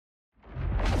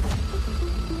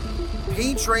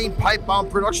A-Train,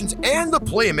 Pipebomb Productions, and the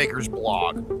Playmakers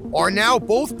blog are now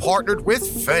both partnered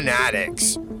with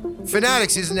Fanatics.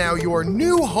 Fanatics is now your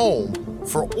new home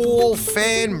for all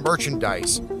fan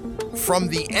merchandise from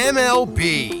the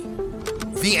MLB,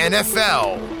 the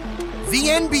NFL, the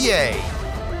NBA,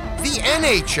 the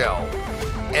NHL,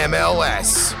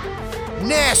 MLS,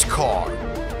 NASCAR,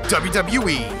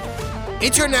 WWE,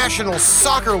 international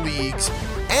soccer leagues,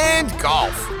 and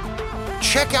golf.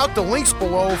 Check out the links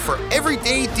below for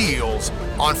everyday deals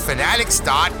on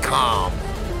fanatics.com.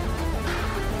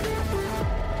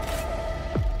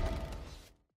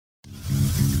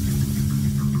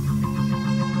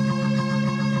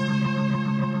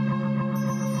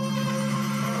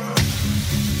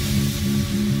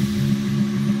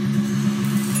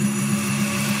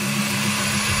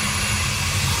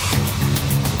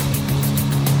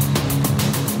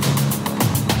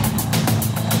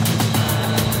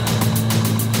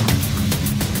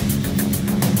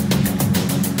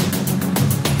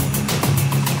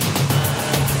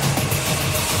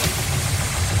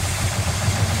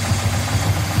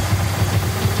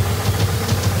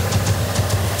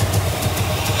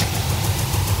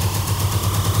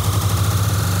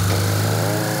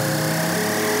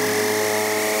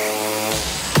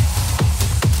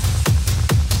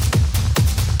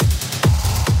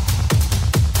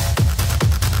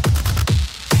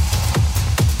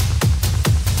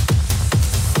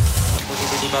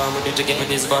 To get with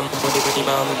his bum, pretty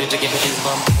bomb, to get with his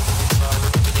bum.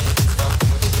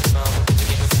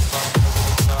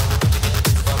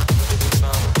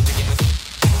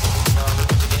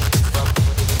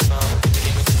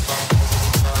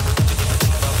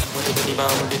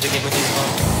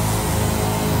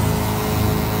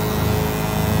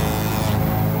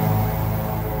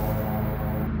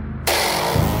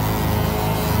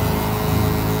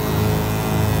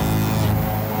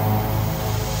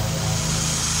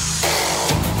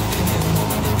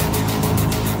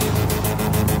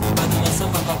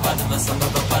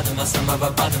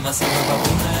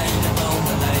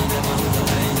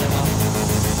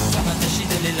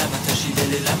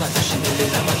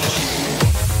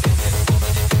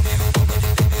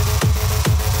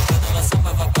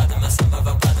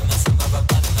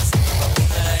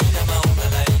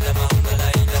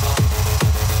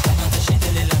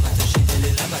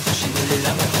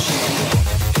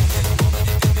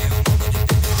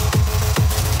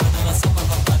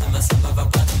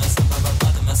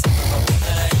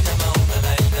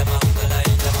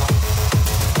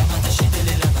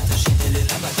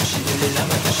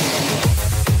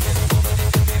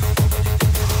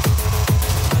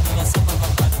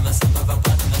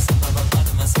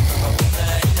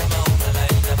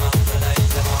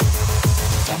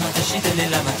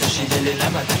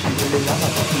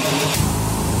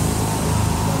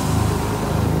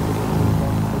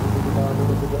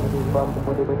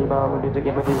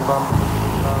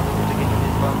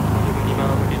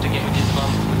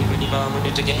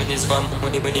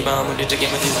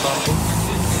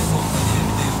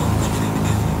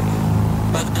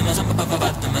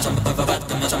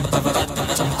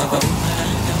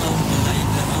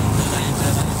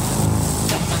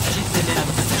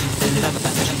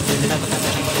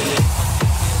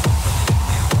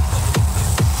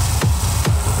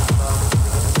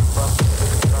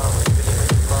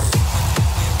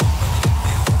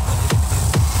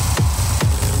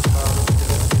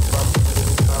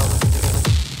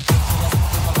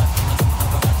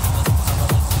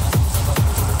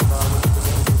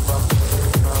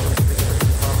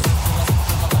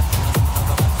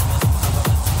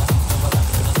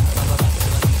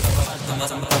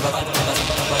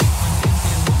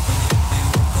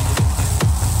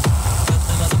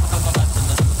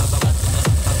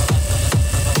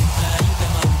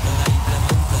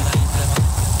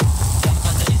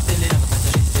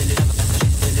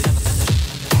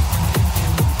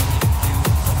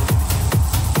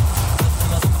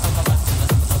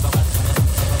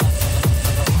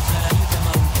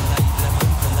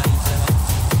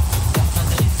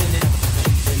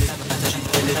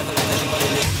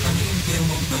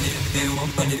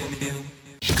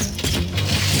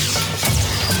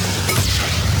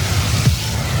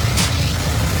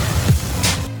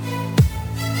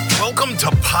 Welcome to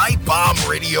Pipebomb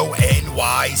Radio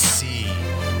NYC,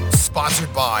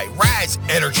 sponsored by Raz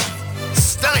Energy,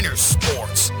 Steiner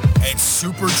Sports, and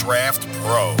Super Draft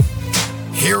Pro.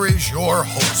 Here is your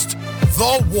host,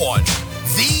 the one,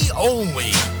 the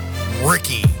only,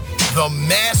 Ricky, the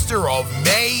master of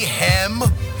mayhem,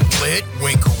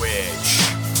 Litwinkowicz.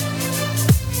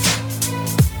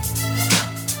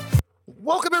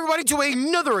 Welcome everybody to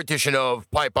another edition of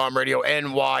Pipebomb Radio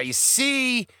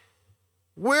NYC.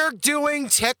 We're doing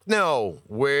techno.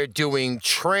 We're doing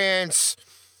trance.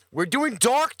 We're doing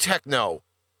dark techno.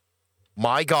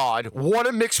 My God, what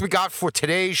a mix we got for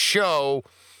today's show.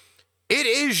 It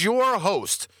is your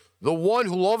host, the one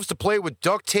who loves to play with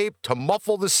duct tape to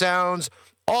muffle the sounds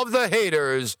of the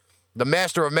haters, the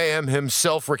master of mayhem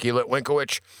himself, Ricky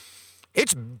Litwinkowicz.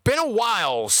 It's been a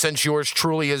while since yours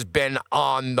truly has been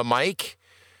on the mic.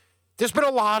 There's been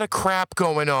a lot of crap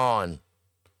going on.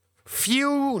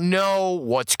 Few know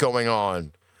what's going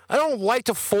on. I don't like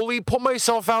to fully put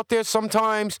myself out there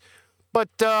sometimes, but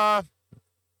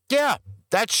yeah,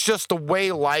 that's just the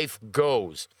way life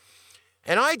goes.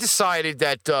 And I decided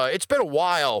that it's been a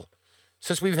while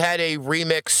since we've had a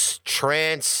remix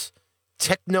trance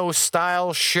techno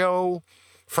style show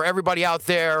for everybody out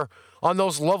there on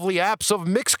those lovely apps of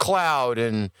Mixcloud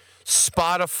and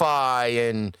Spotify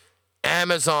and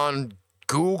Amazon,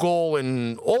 Google,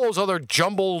 and all those other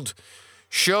jumbled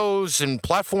shows and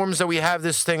platforms that we have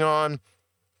this thing on.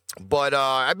 But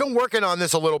I've been working on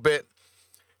this a little bit,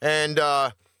 and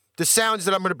the sounds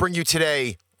that I'm going to bring you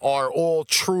today are all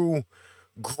true,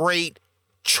 great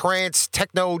trance,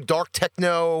 techno, dark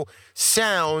techno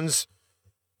sounds.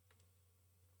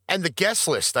 And the guest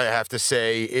list, I have to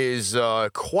say, is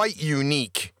quite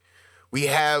unique. We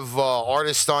have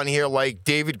artists on here like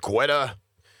David Guetta.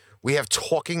 We have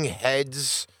Talking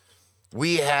Heads.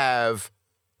 We have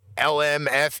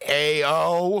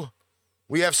LMFAO.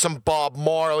 We have some Bob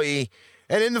Marley.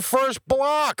 And in the first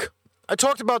block, I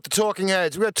talked about the Talking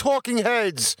Heads. We got Talking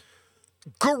Heads,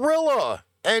 Gorilla,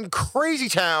 and Crazy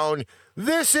Town.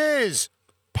 This is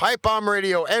Pipebomb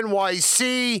Radio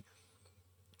NYC.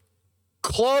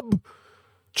 Club,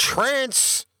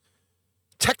 trance,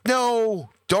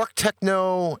 techno, dark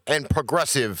techno, and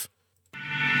progressive.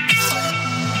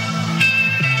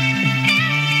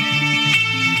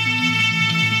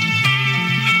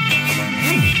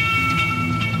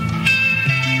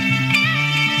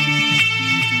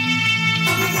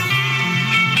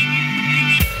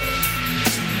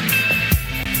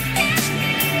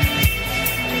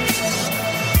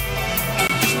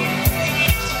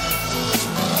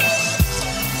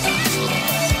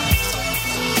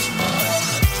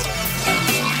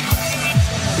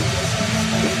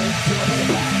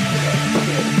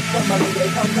 Come my lady,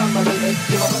 come my lady,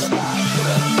 you're my butterfly.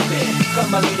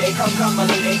 Come my lady, come my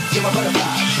lady, you're my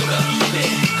butterfly.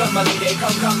 Come my lady,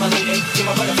 come my lady, you're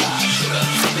my butterfly.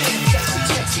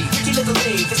 Sexy, pretty little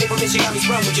thing. To say permission got me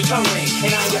sprung with your tongue ring.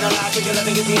 And I ain't gonna lie, till your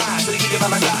loving gets me high. So to keep it by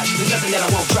my side, there's nothing that I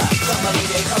won't try. Come my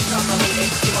lady, come my lady,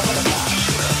 you're my butterfly.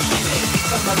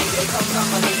 Come my lady, come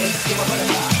my lady, you're my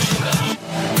butterfly.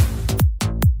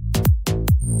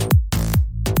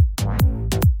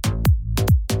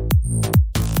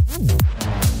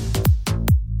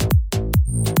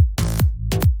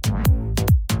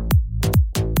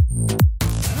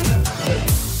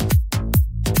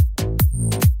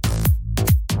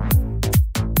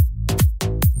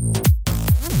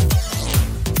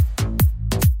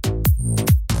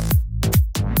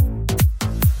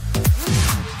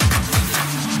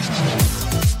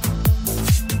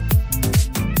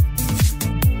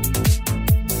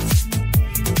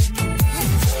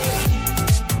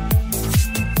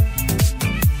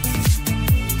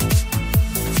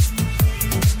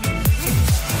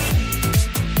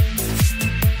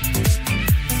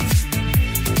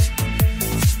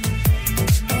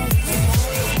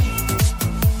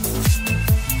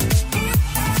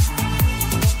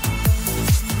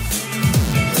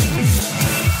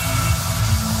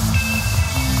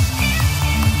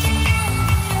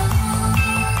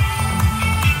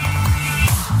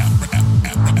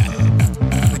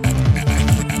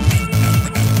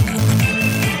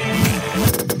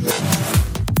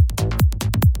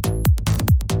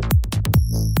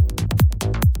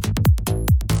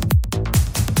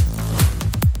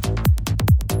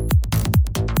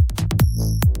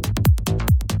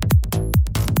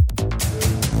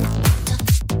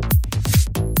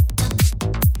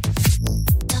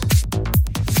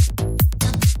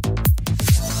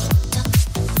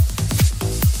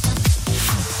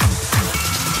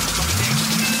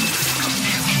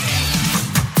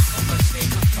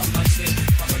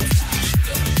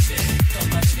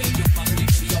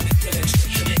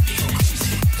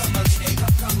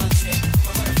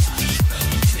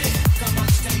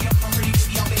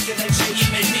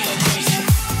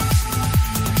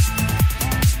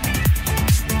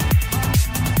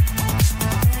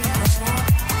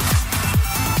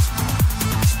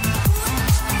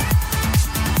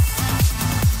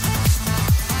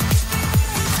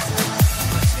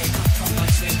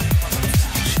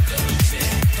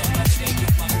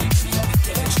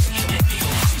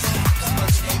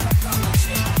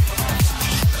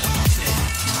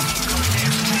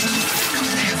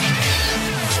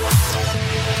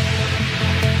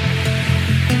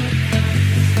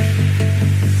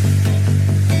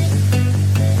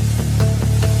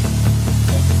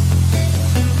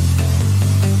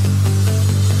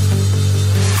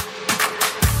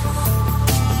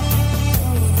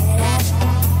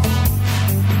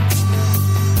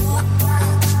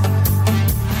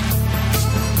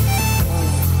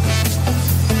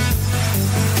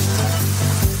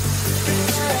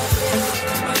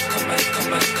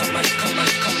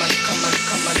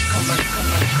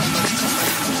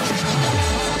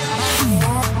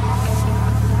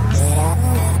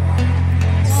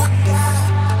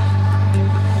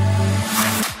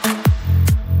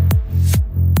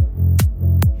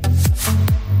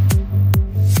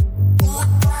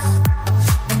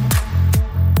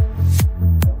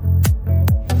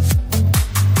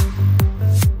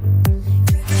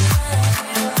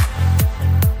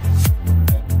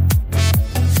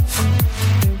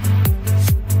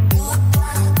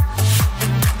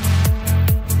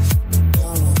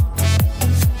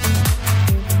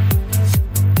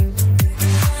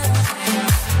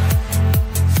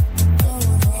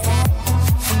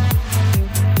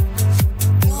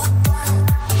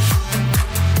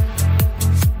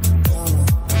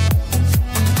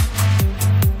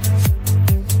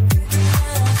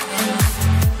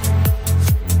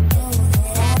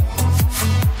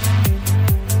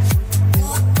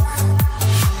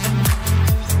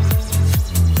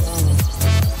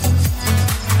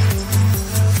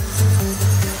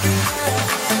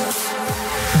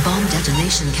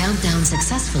 Detonation countdown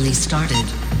successfully started.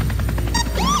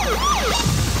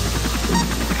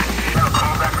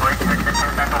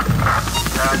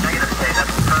 Negative state, that's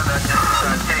further,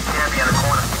 just getting Cammy in the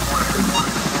corner.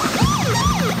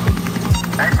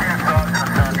 19 Sergeant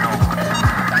Central.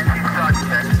 19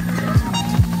 Sergeant.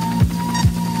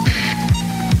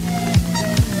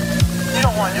 You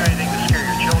don't want to do anything to scare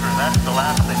your children, that's the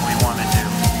last thing we want to do.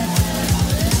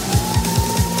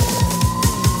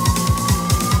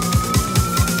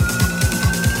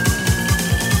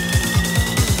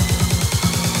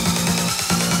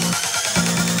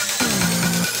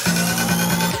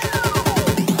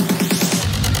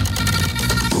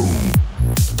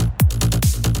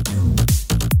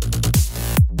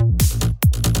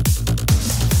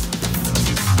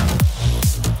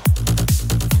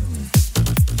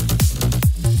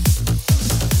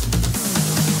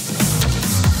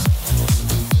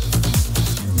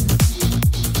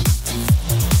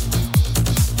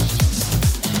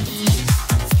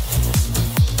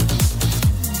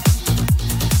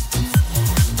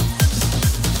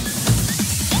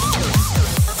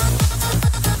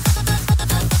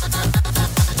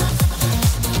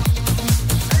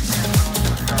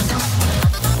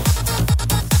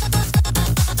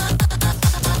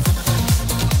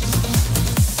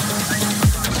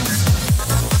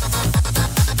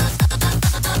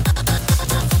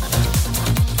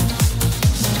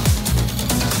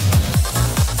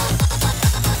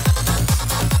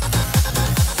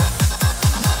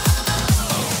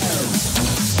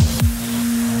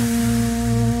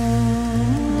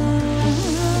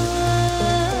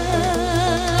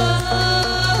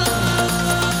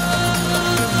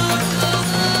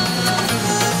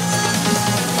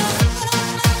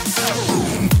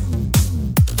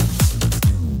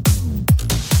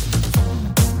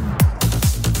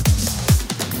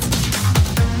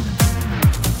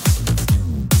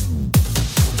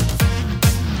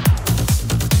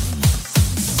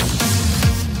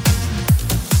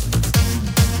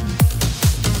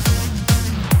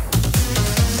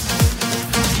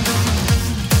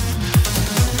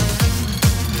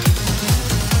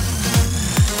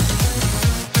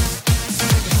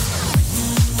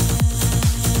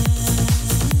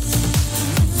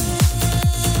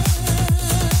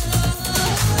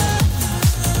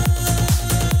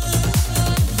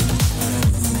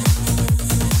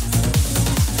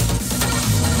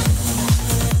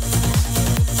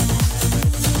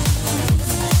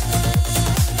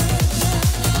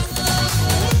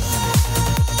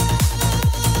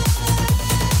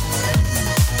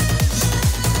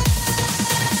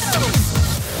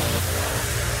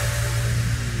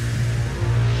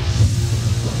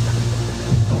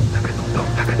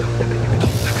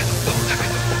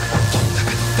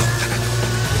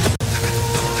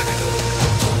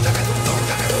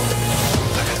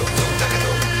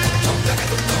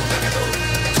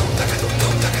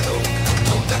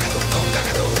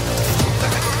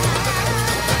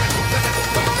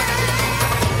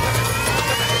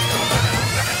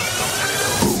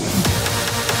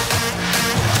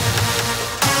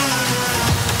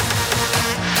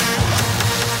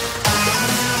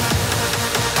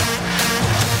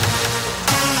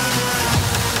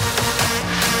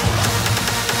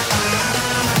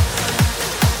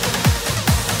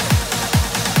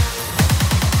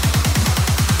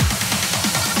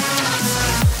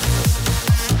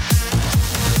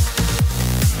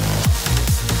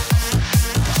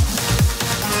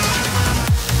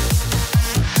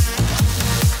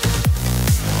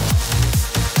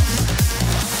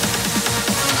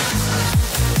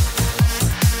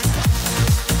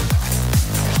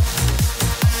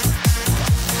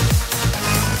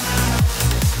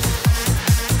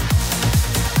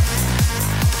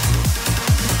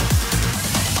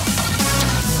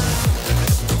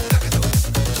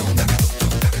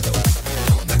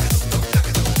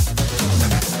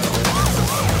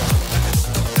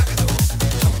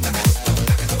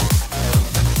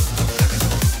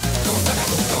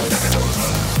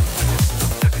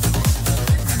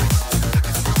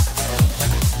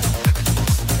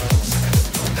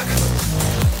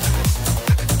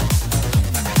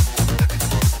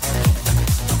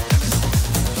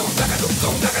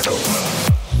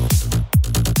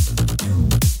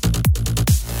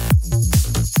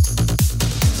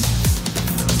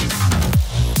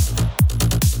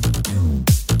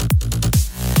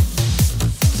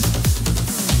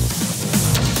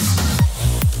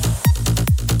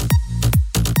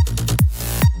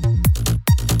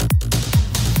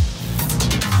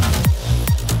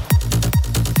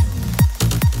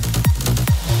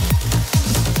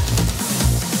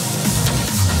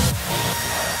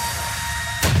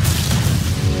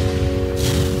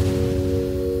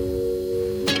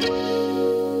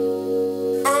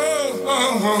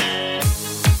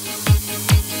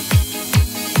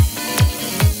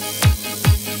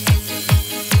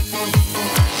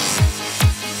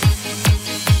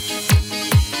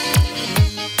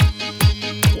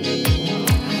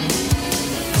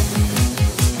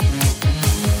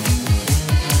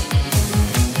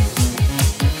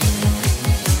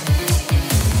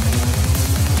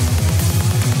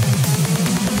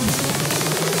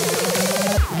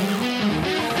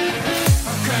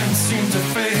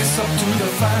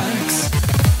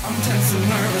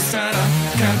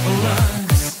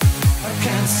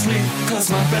 'cause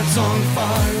my bed's on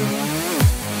fire.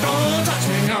 Don't touch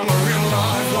me, I'm a real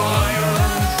live wire.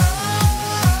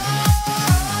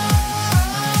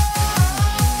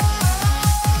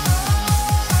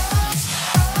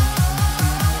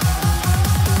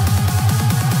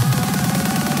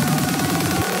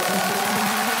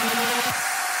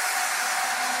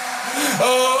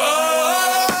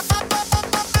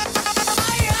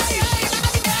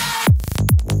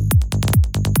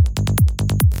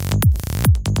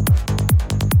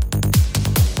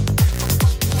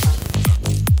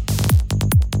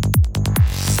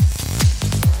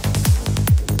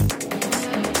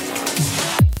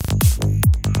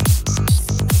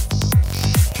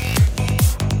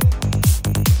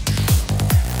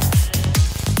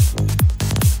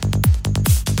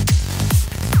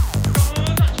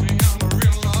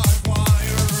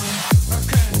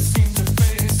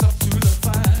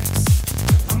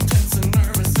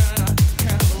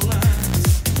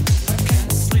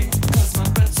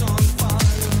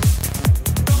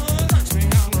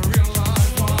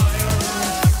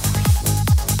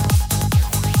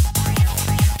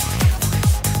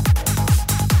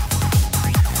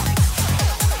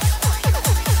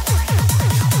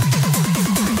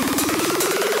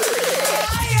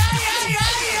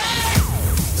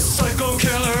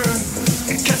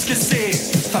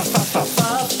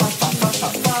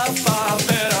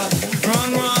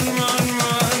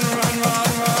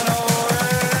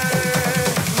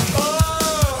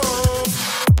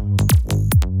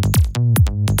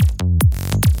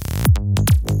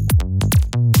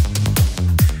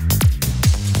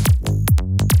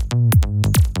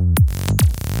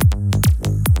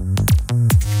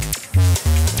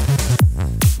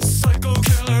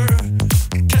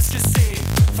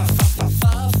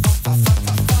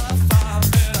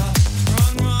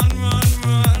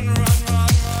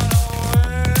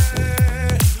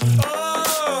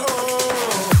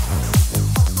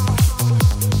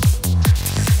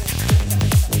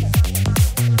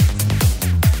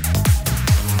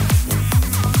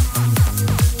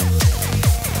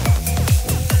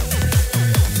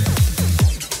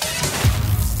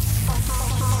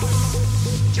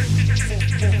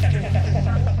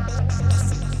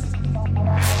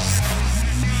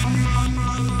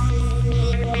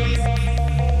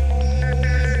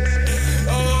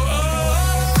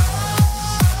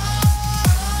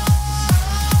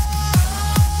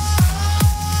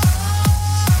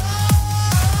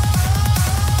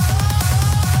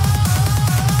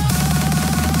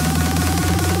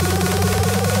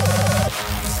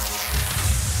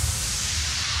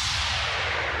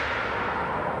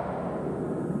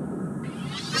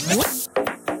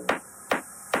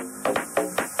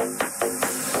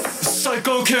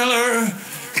 Psycho killer,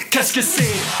 qu'est-ce que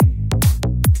c'est?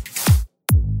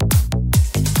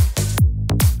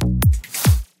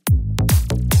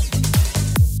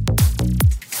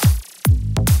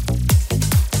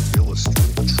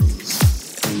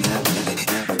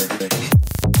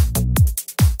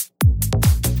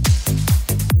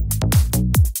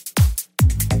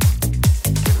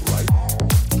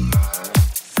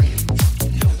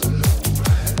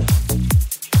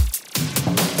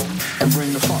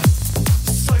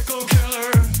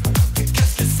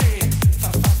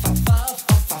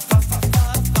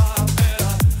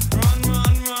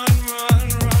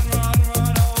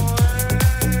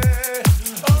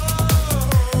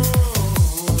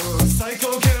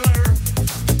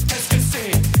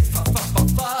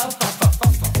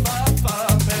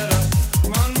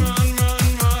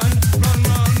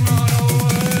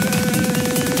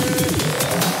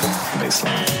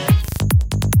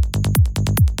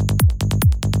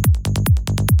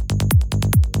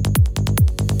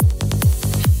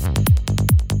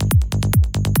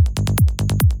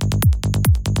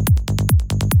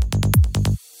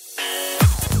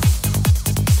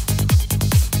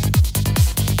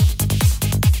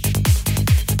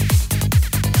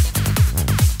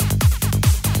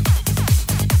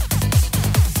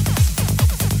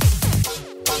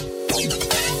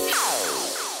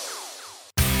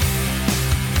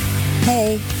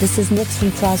 Hey, this is Nix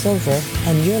from Crossover,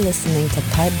 and you're listening to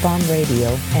Pipebomb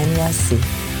Radio, NYC.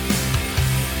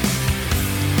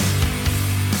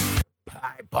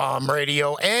 Pipebomb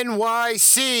Radio,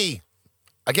 NYC.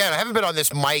 Again, I haven't been on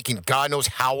this mic in God knows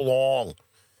how long.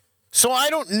 So I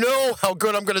don't know how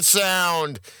good I'm going to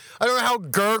sound. I don't know how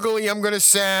gurgly I'm going to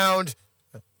sound.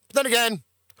 But then again,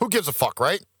 who gives a fuck,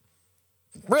 right?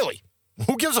 Really,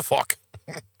 who gives a fuck?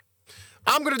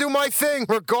 I'm going to do my thing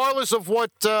regardless of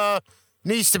what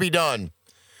needs to be done.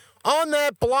 On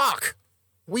that block,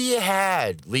 we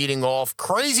had, leading off,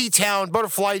 Crazy Town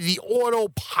Butterfly, the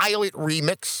Autopilot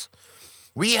remix.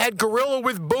 We had Gorilla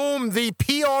with Boom, the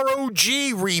PROG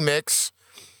remix.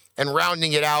 And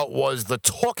rounding it out was the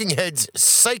Talking Heads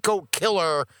Psycho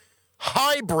Killer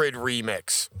Hybrid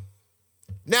remix.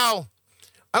 Now,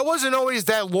 I wasn't always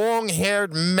that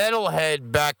long-haired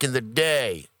metalhead back in the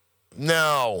day.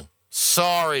 No,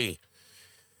 sorry.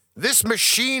 This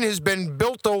machine has been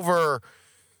built over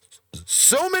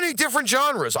so many different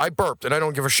genres. I burped, and I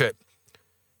don't give a shit.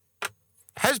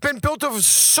 Has been built over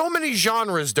so many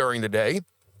genres during the day.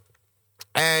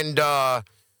 And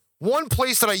one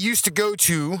place that I used to go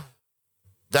to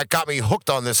that got me hooked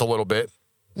on this a little bit,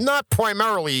 not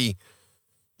primarily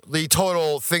the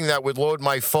total thing that would load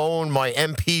my phone, my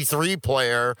MP3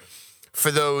 player,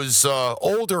 for those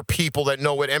older people that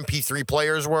know what MP3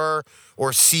 players were,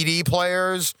 or CD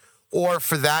players, or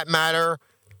for that matter,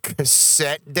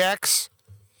 cassette decks.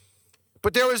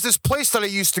 But there was this place that I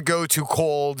used to go to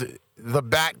called the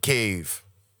Bat Cave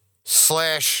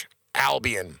 /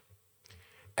 Albion.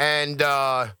 And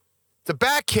the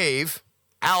Bat Cave,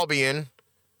 Albion,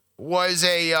 was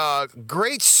a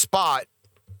great spot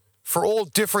for all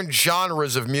different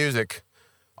genres of music.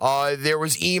 There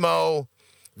was emo,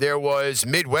 there was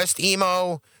Midwest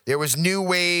emo, there was new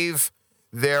wave,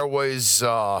 there was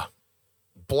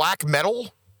black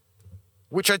metal,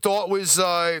 which I thought was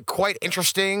quite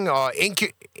interesting.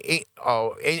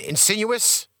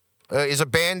 Insinuous is a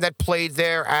band that played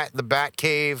there at the Bat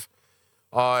Cave.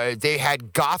 They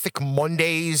had Gothic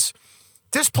Mondays.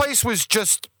 This place was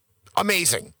just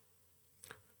amazing.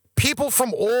 People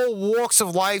from all walks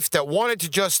of life that wanted to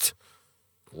just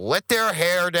let their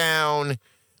hair down,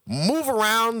 move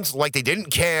around like they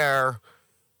didn't care,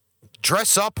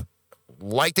 dress up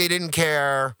like they didn't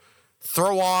care,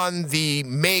 throw on the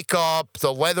makeup,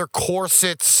 the leather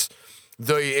corsets,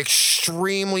 the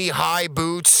extremely high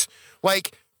boots.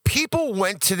 Like, people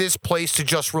went to this place to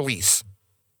just release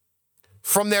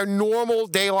from their normal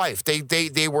day life.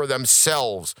 They were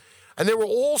themselves. And there were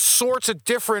all sorts of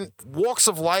different walks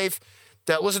of life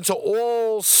that listened to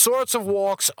all sorts of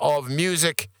walks of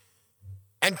music.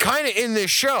 And kind of in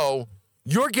this show,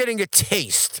 you're getting a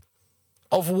taste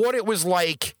of what it was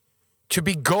like to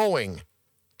be going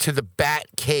to the Bat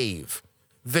Cave,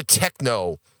 the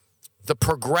techno, the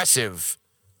progressive,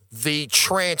 the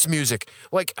trance music.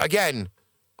 Like, again,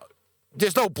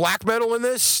 there's no black metal in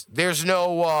this. There's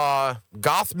no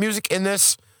goth music in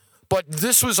this. But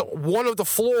this was one of the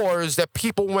floors that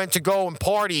people went to go and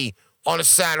party on a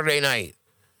Saturday night.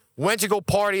 Went to go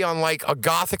party on, like, a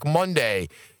Gothic Monday.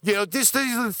 You know, these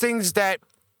are the things that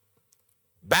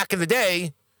back in the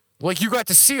day, like, you got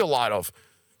to see a lot of.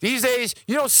 These days,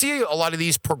 you don't see a lot of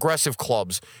these progressive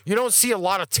clubs. You don't see a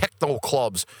lot of techno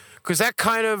clubs because that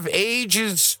kind of age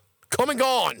is come and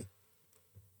gone.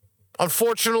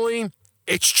 Unfortunately,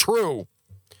 it's true.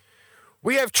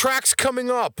 We have tracks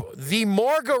coming up. The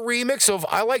Marga remix of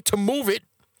I Like to Move It.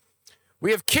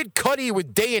 We have Kid Cudi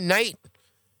with Day and Night.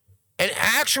 An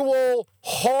actual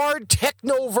hard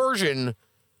techno version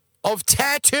of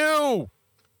Tattoo.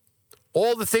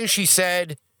 All the things she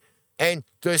said. And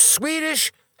the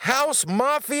Swedish House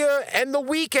Mafia and The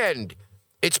Weeknd.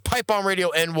 It's Pipebomb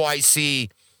Radio NYC.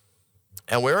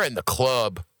 And we're in the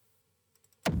club.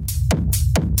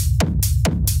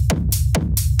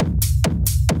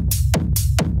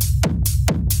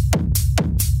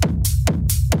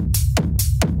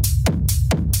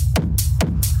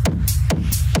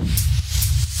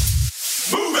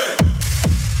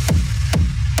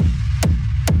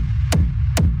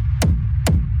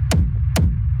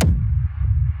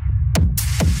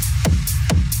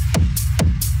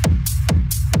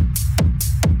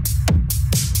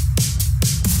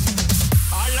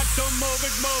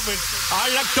 I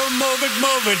like to move it,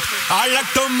 move it. I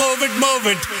like to move it, move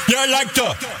it. You like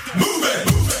to move it.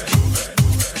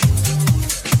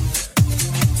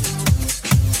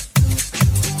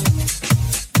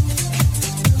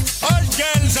 All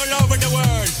girls all over the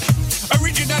world.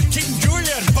 Original King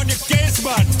Julian for the case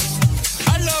man.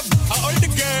 I love how all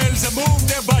the girls move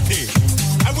their body.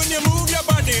 And when you move your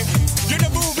body, you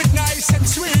move it nice and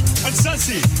sweet and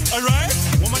sassy. Alright?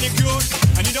 Woman, you're cute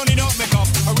and you don't need no makeup.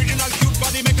 Original cute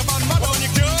body makeup on model. Woman,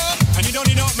 you're cute and you don't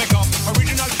need no makeup.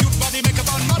 Original cute body makeup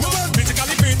on model. Woman,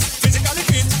 physically fit, physically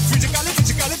fit, physically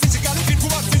fit.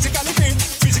 Woman, physically fit,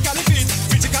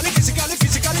 physically fit,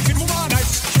 physically fit. Woman,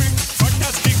 nice, sweet,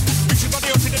 fantastic. Reach your body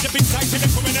up in the big side, and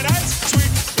then come in the nice,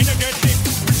 sweet, energetic.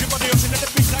 Reach your body up in the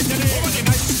big side, and then woman,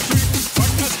 nice, sweet,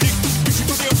 fantastic. Reach your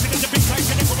body up in the big side,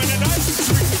 and then come in the nice,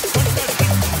 sweet,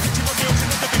 fantastic. Reach your body up in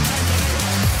the big side, and then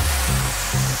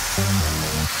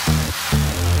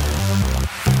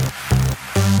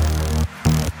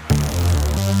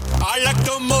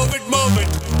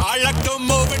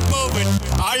move it, move it.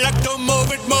 I like to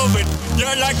move it, move it. You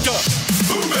like to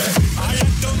move it. I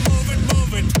like to move it,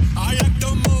 move it. I like to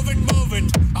move it, move it.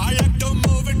 I like to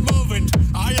move it, move it.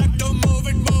 I like to move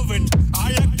it, move it.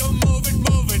 I like to move it,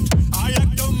 move it. I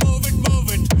like to move it, move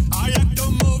it. I like to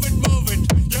move it, move it.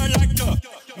 You like to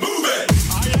move it.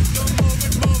 I like to move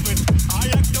it, move it. I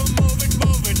like to move it,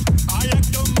 move it. I like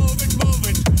to move it, move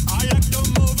it. I like to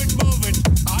move it, move it.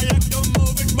 I like to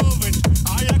move it, move it.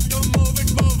 I like to move it,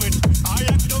 move it. I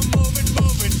like to move it,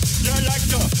 move it. You like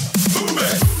to move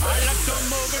it. I like to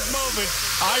move it, move it.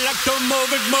 I like to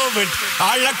move it, move it.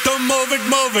 I like to move it,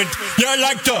 move it. You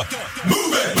like to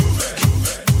move it.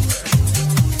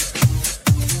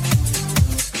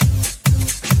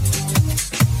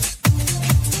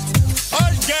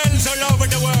 All girls all over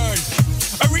the world.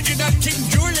 Original King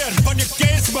Julian for the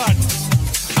case man.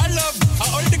 I love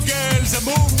how all the girls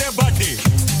move their body.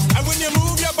 And when you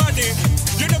move your body,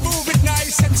 you move it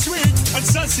nice and sweet and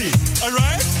sassy.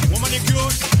 Alright? Woman, you're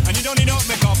cute and you don't need no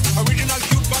makeup. Original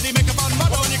cute body makeup on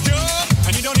model. Woman, you're cute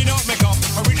and you don't need no makeup.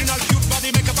 Original cute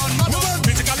body makeup on model.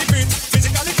 Physically fit,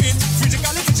 physically fit,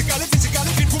 physically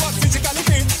fit. Woman, physically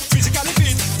fit, physically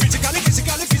fit,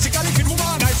 physically fit.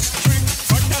 Woman, nice, sweet,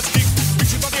 fantastic.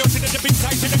 Bring your body out in the big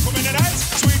side and then come in the nice,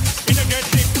 sweet,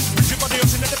 energetic. Bring your body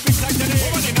out in the big side and then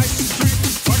woman, nice, sweet,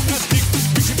 fantastic.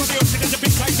 Bring your body out in the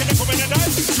big side and then come in the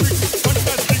nice, sweet,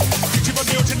 fantastic. Bring your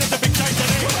body out in the big side and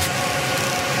then.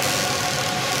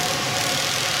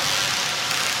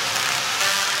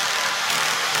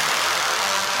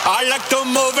 I like to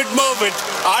move it, move it.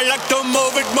 I like to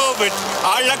move it, move it.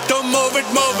 I like to move it,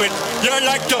 move it. You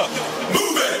like to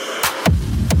move it.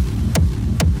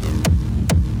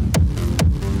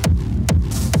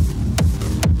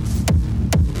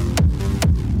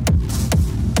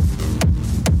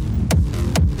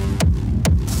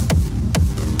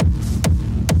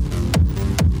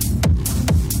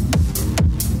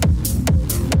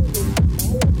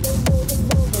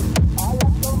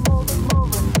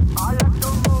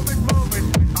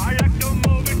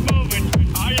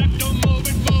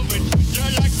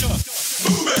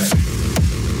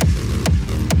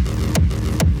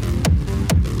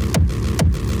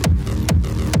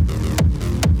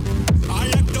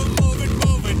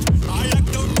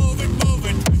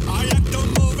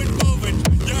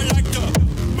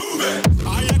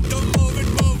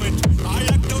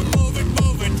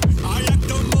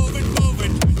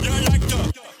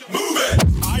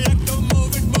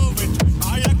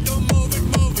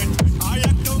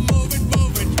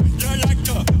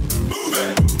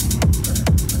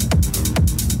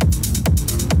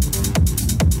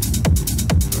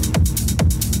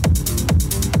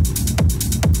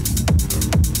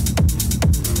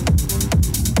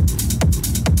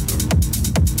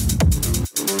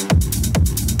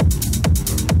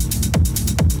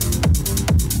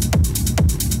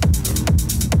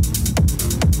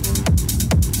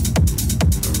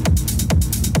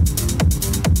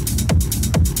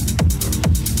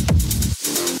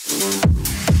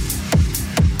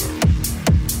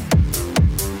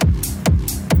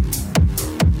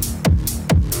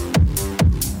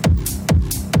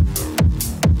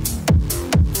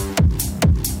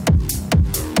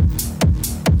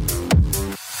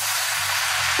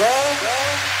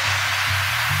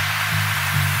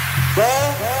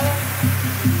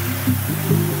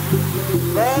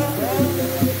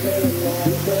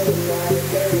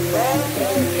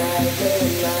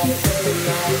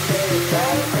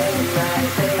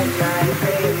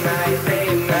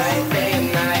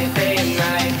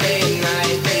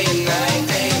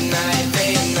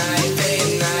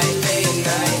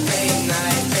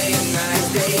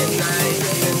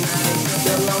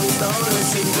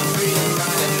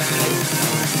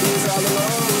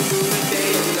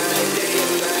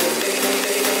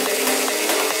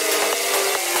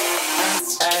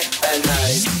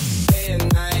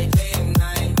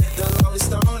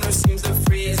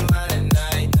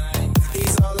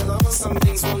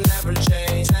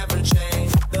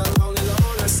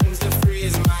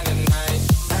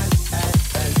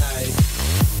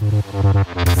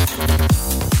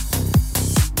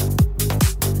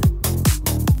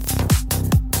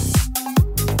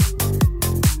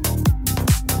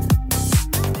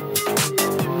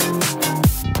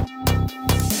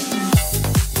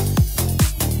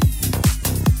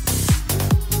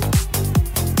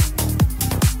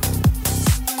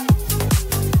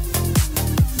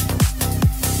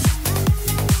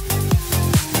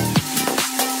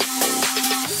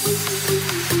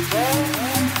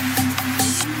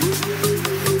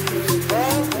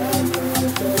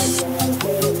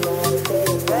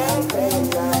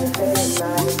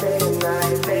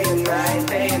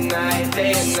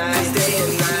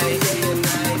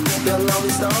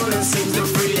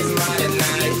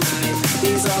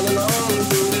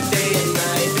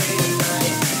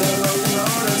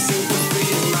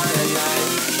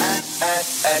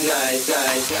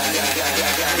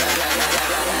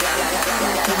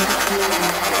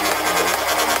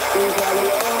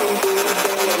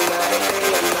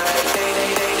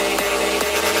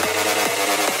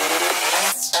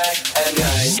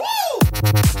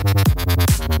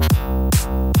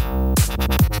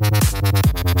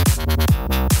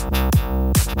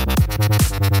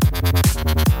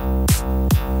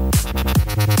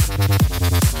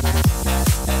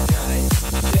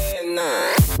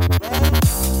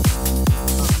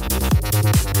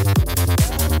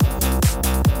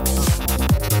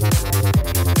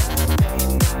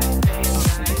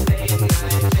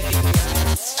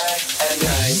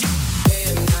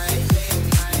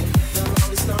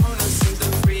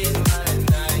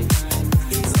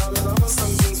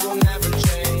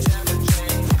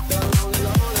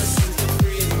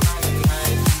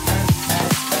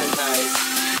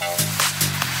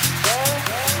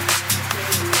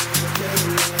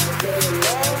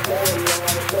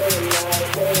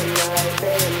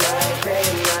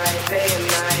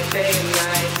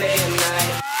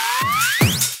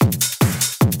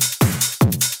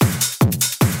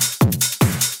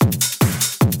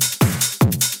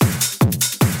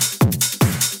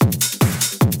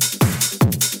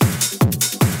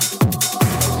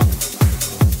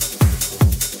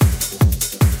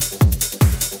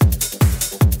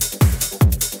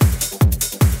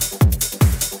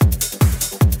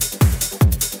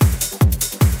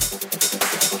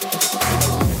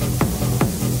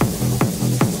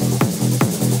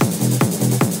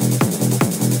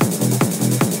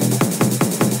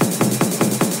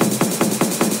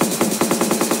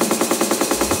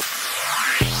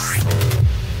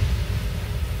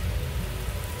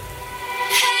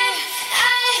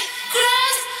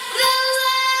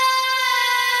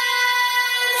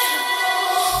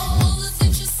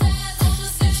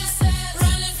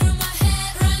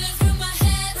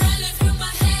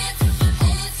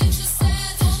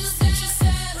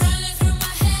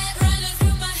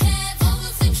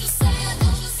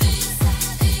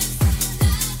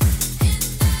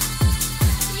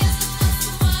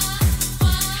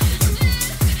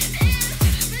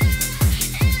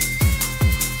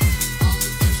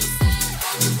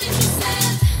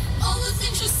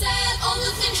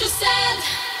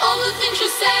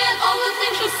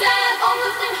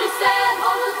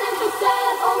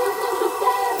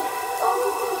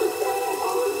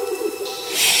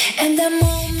 And I'm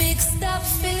all mixed up,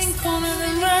 feeling cornered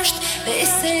and rushed. They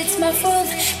say it's my fault,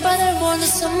 but I want it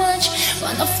so much.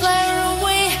 Wanna fly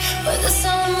away, but the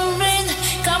sun and rain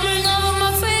coming over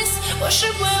my face, wash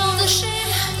away all the shame.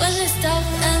 When I stop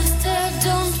and stare,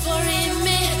 don't worry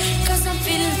me, cause I'm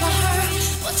feeling for her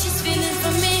what she's feeling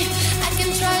for me. I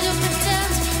can try to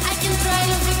pretend, I can try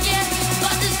to forget,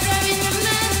 but it's driving me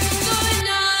mad, going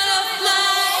out of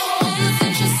line. All the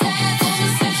things she said, all the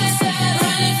things she said,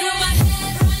 running through my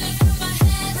head, running through my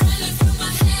head, running through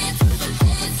my head. All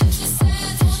the things she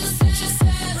said, all the things she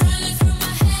said, running through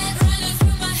my head, running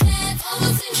through my head. All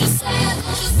the things she said,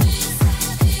 all the things she said.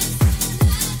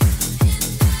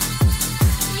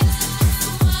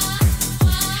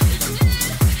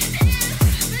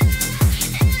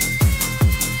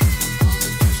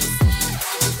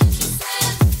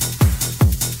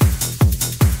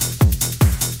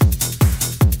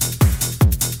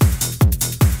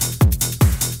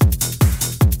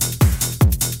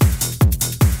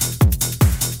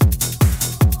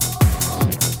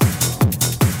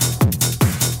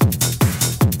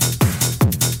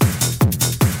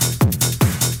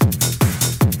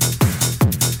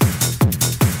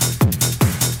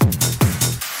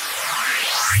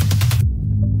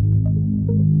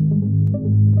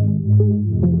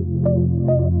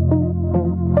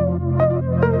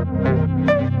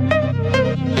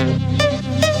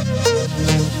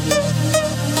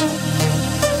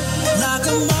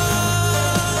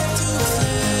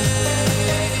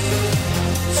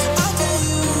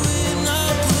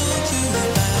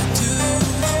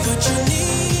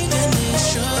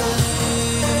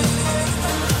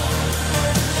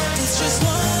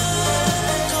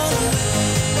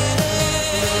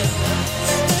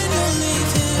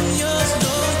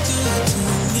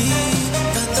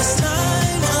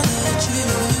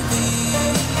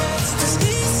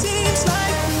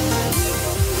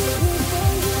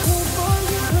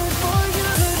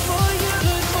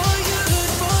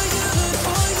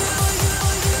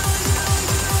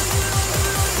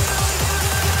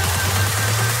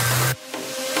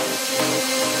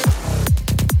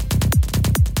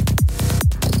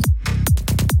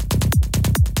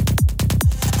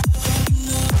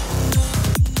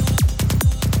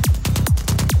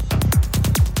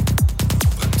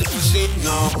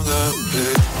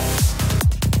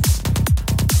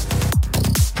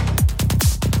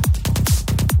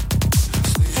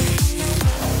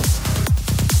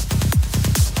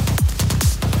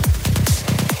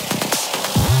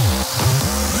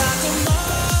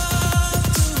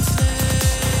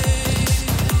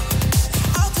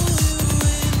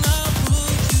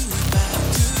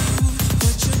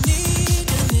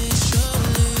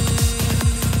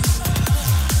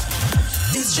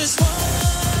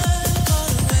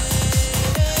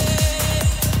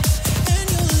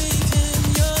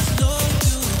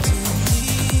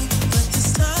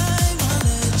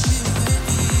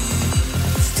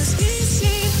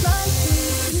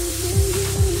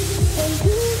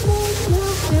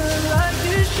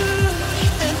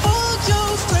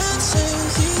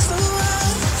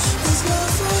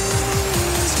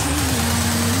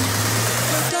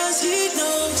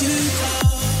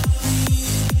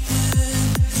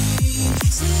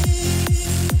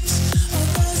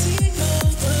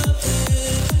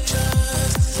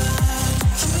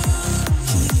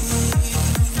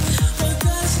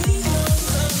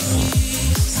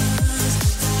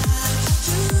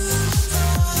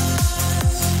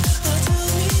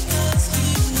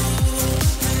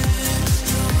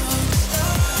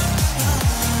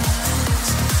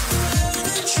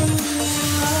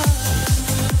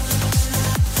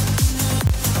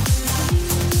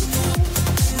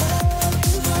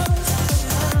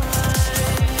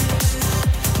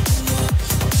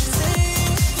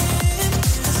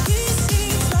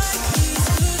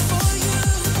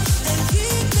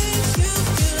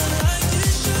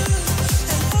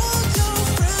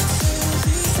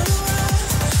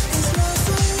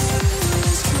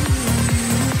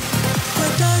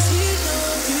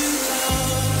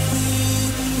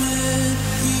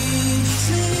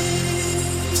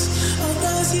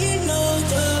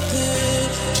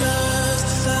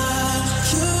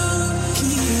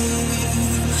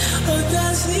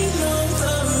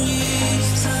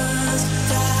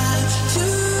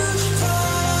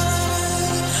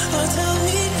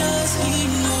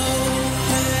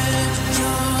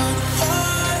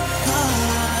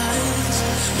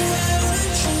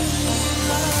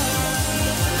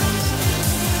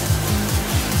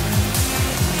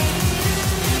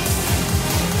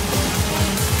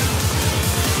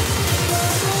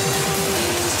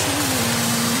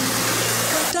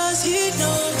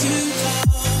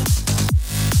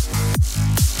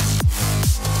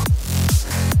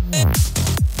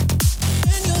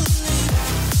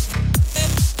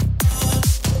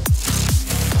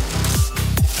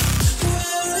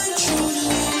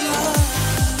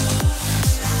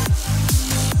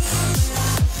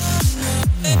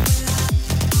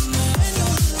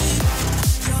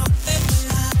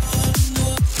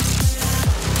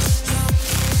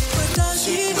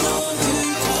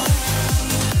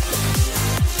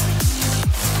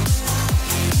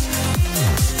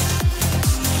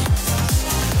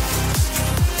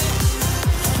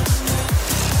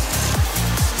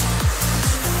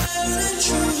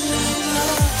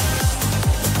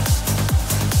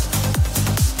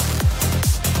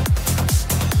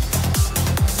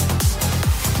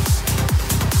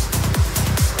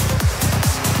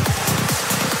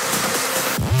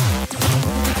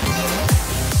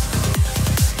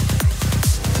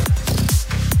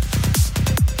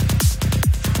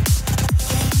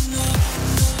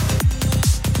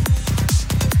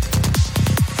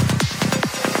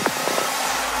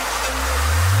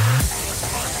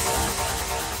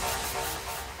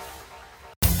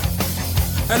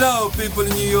 Hello, people in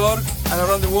New York and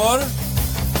around the world.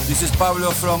 This is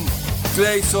Pablo from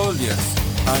Clay Soldiers,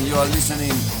 and you are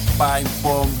listening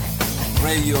Pipebomb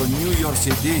Radio New York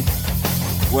City,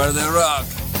 where the rock,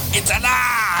 it's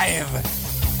alive!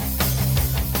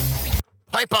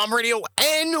 Pipebomb Radio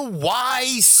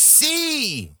NYC.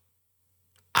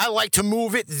 I like to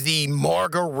move it, the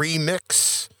Marga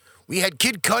remix. We had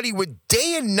Kid Cudi with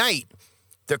Day and Night,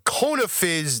 the Kona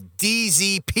Fizz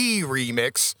DZP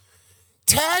remix.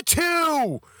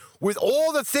 Tattoo with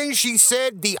All the Things She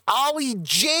Said, the Ollie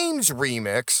James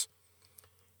remix.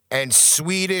 And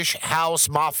Swedish House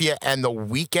Mafia and The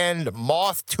Weeknd,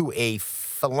 Moth to a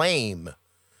Flame.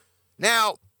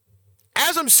 Now,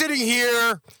 as I'm sitting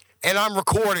here and I'm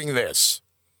recording this,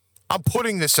 I'm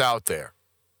putting this out there,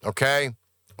 okay?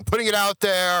 I'm putting it out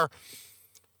there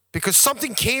because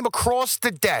something came across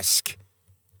the desk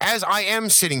as I am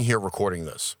sitting here recording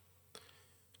this.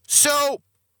 So,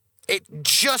 it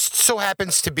just so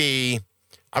happens to be,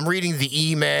 I'm reading the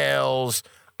emails,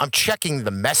 I'm checking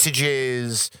the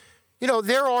messages. You know,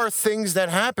 there are things that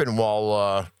happen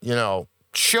while,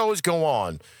 shows go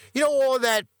on. You know, all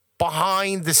that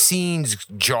behind-the-scenes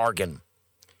jargon.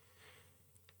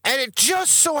 And it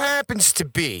just so happens to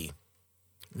be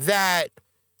that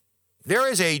there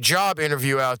is a job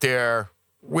interview out there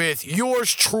with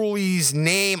yours truly's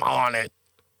name on it.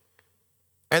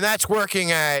 And that's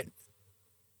working at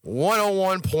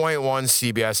 101.1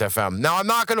 CBS FM. Now, I'm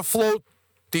not going to float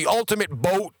the ultimate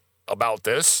boat about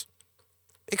this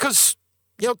because,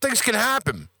 things can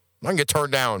happen. I can get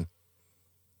turned down.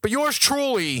 But yours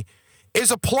truly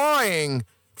is applying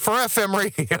for FM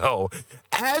radio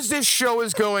as this show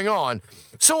is going on.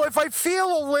 So if I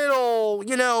feel a little,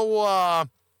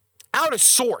 out of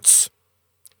sorts,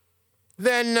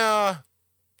 then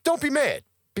don't be mad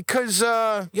because,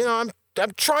 I'm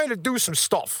trying to do some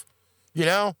stuff,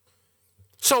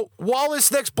 So while this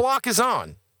next block is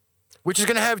on, which is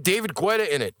going to have David Guetta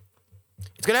in it,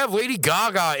 it's going to have Lady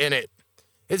Gaga in it,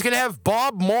 it's going to have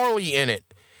Bob Marley in it,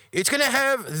 it's going to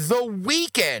have The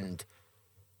Weeknd,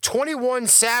 21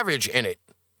 Savage in it.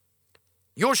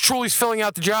 Yours truly's filling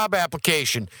out the job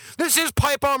application. This is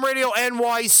Pipebomb Radio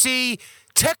NYC,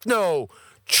 techno,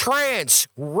 trance,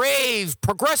 rave,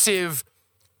 progressive,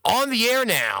 on the air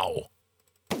now.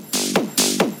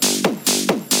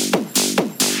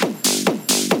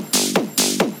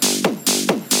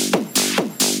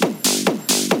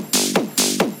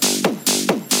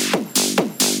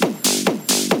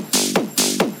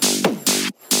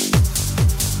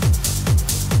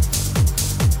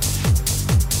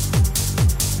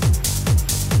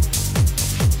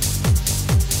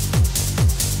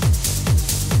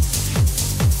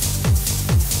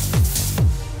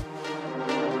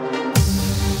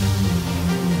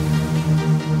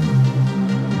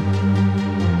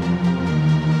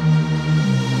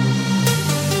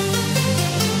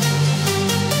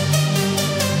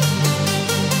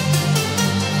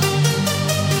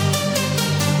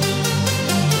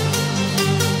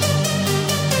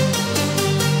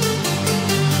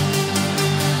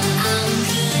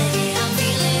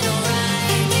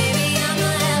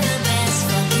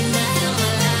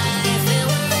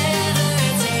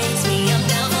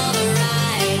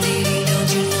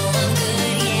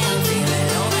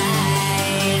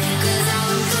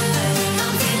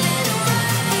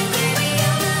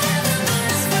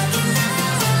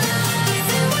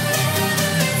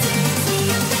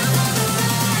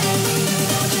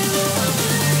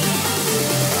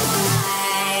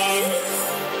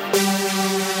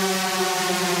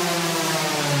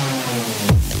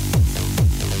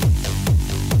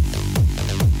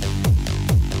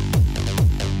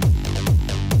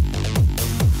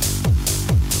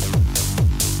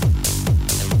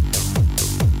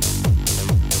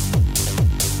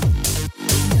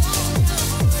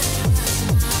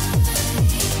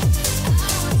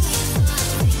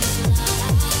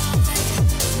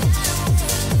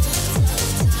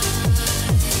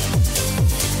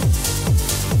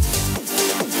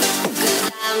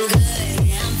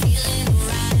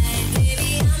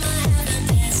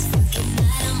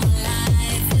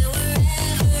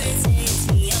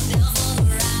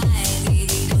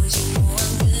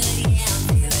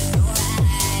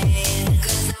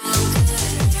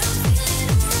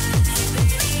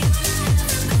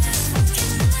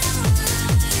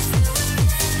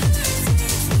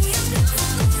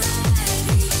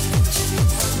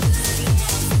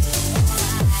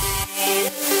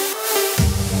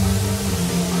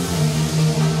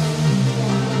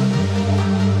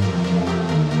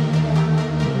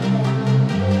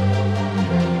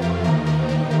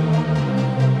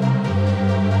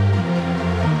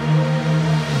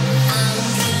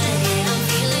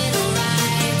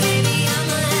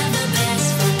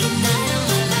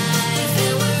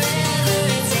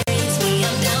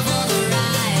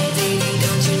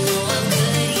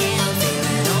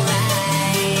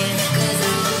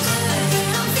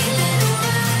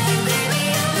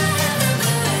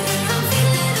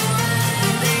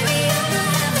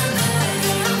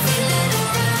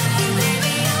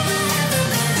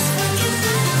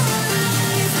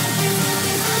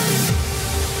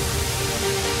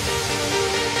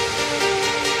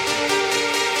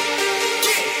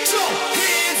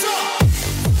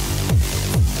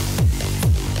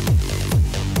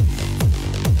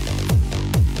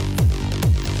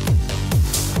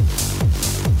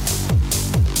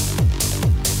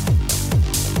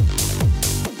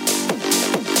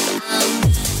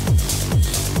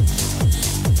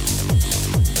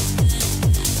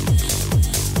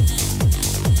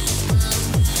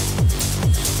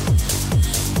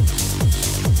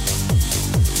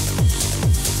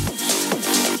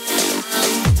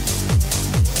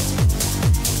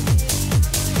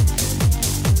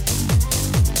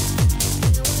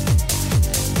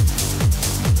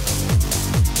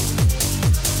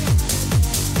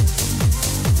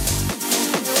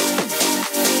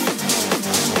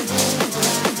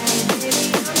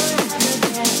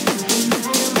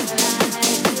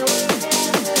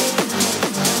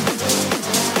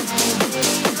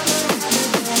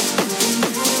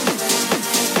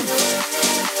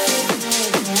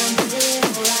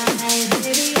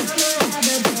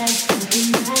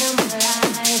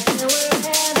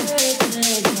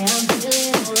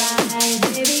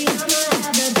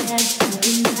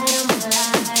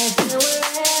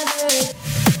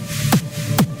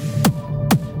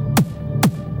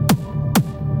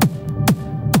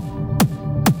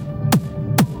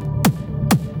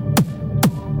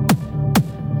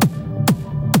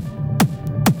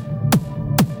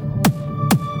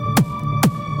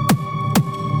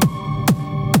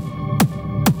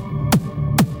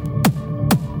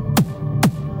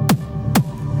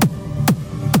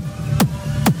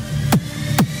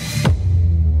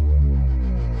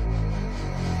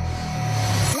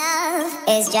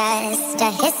 is just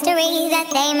a history that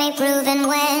they may prove. And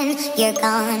when you're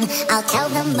gone, I'll tell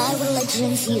them my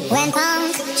religion's you. When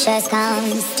punctures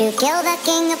comes to kill the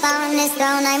king upon his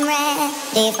throne, I'm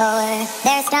ready for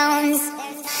their stones.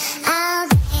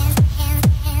 I'll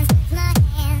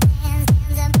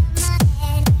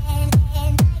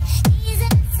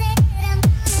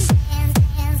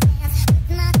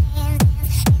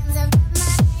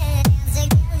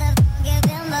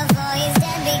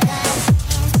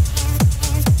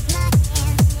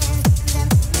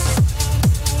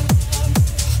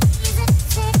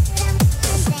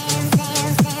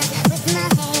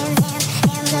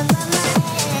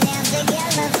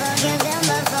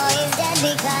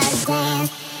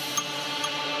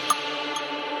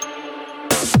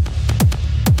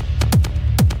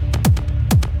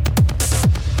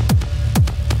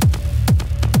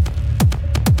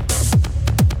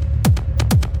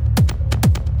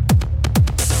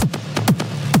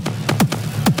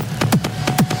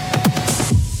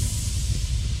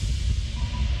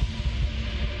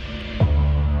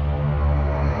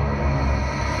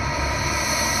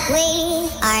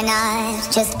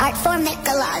just art for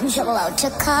Michelangelo to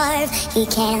carve. He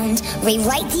can't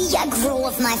rewrite the aggro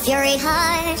of my fury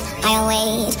heart. I'll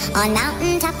wait on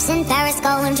mountaintops in Paris,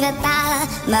 going to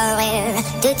Maria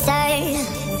to serve.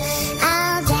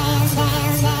 I'll dance,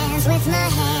 dance, dance with my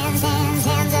hands, hands,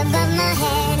 hands above my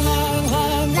head, head,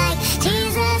 head. Like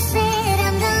Jesus said,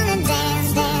 I'm gonna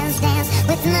dance, dance, dance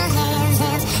with my hands,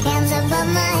 hands, hands above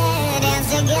my head. Dance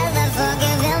together,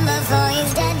 forgive him before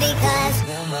he's dead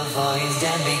because before he's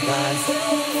dead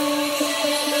because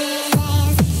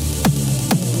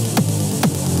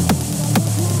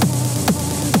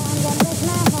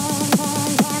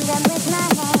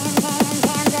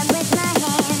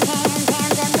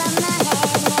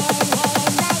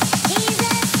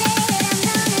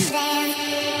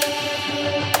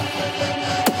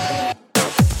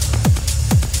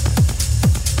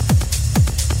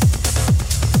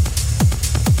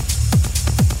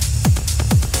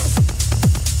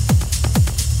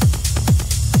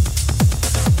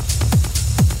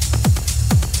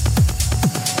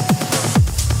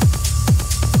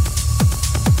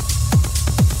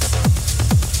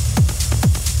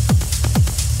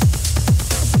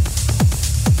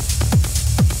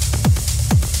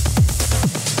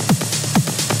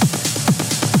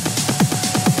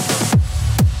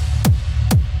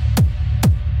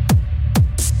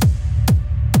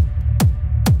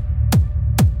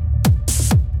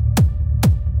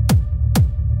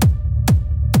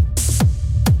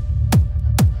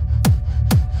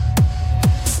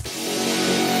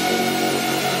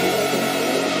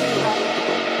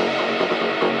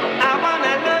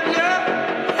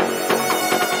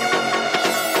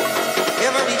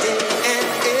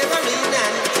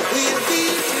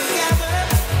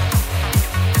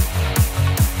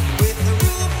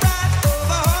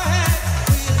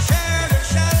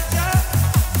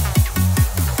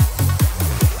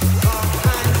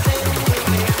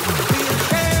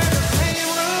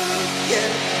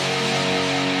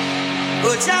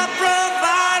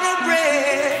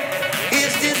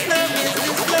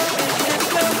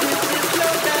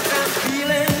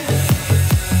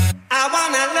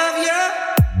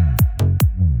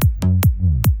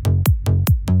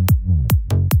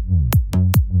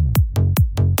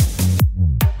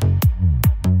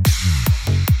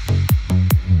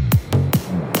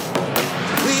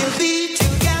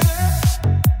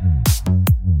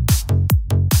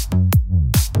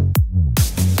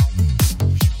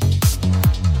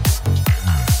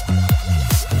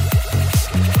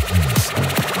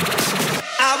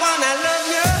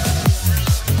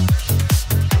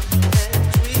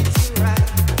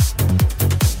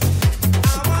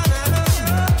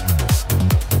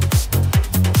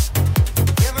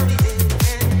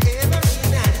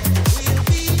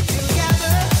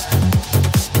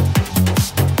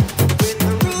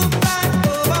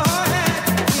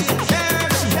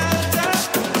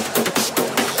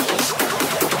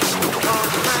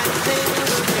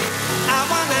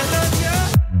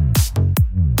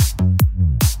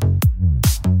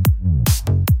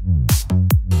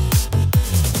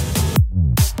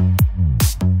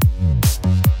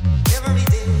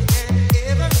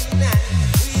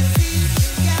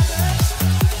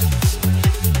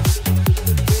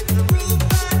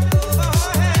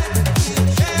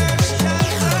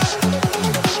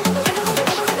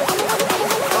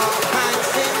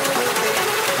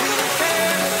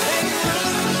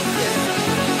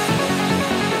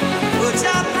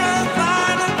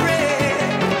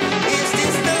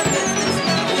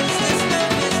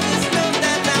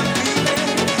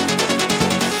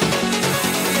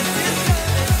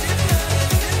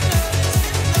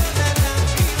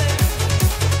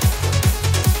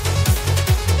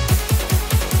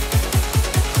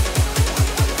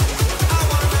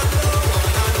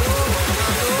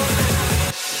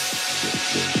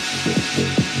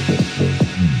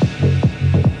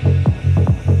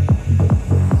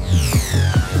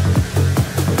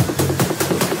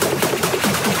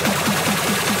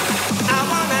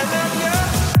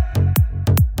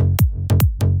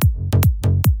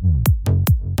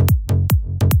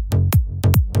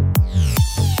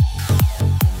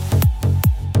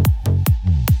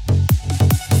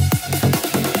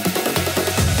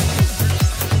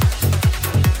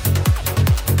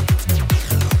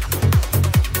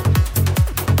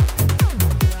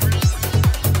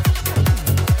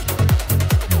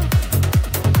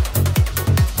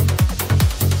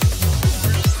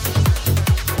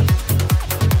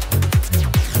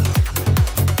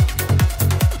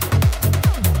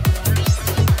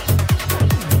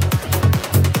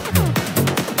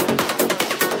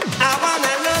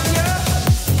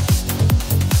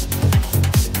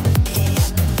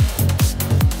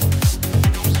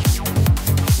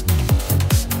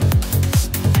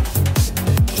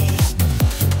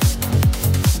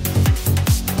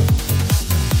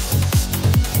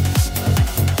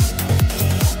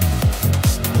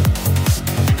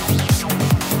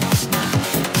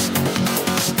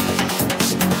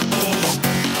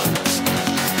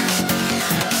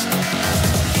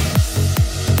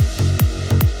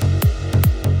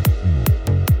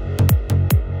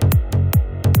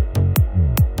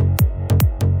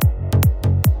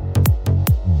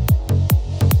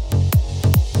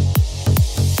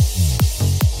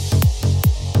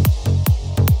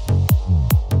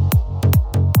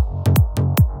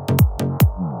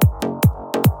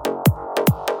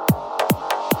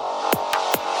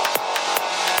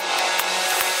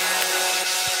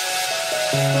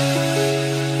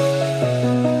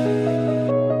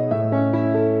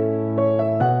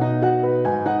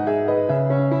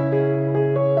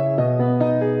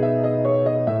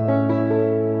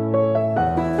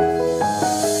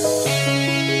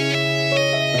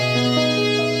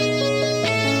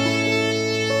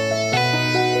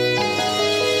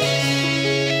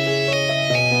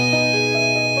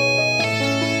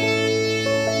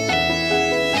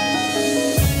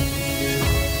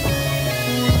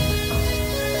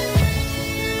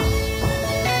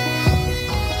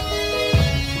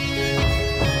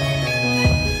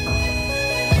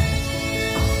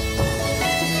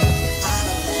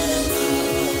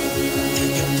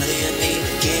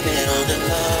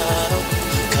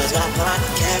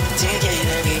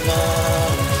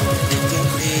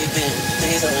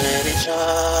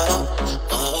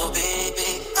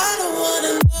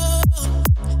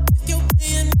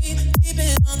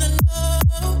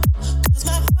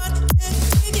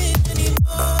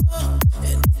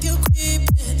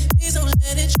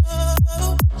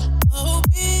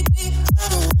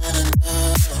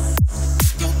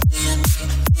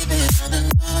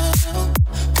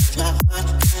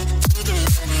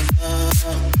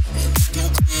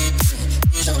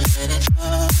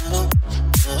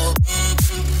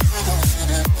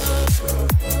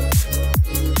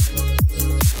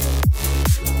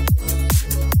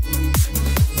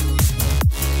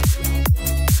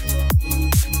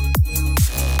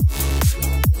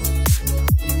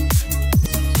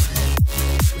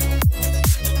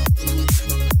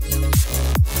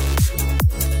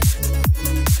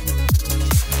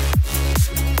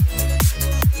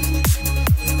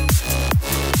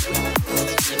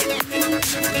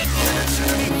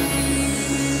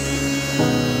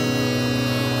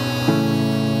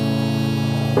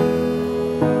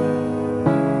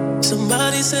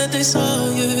Said they saw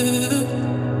you.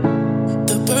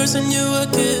 The person you were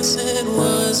kissing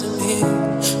wasn't me,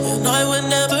 and I would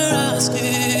never ask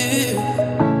you.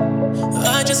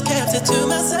 I just kept it to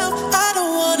myself. I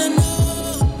don't wanna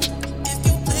know if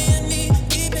you're playing me.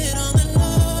 Keep it on the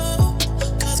low,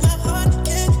 'cause my heart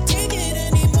can't take it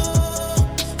anymore.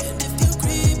 And if you're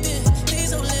creeping,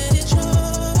 please don't let it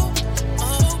show.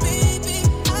 Oh baby,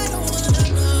 I don't wanna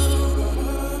know.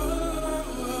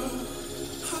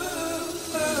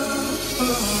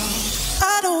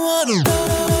 I don't wanna know.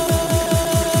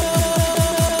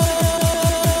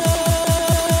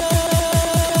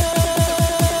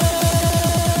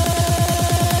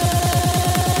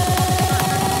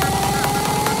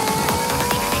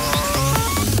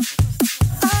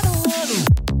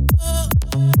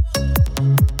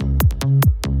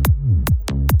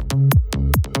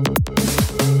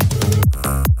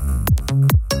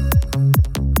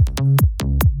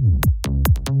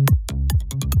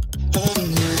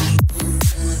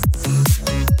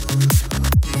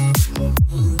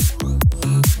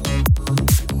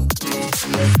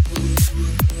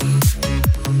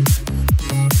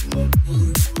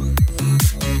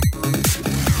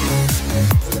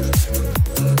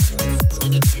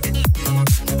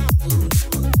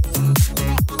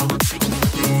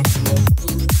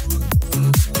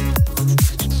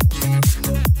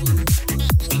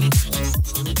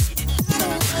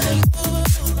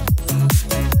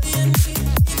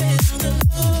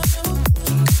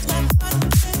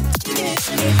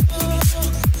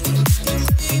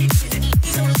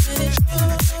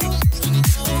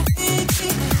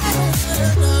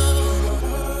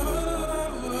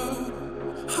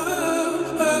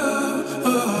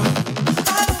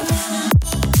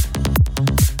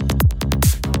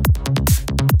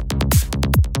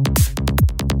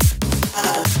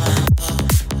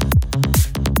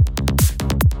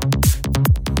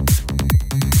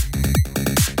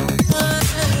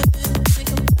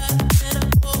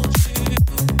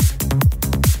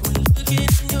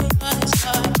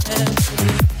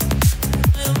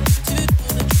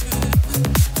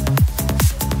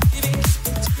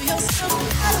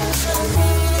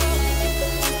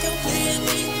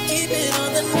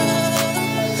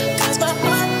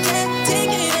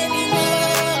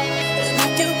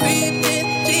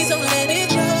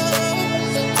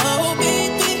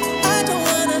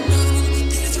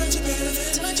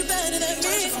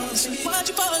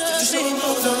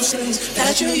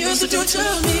 That you used to do to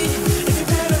me. If you're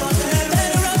better off that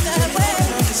way,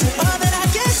 all that I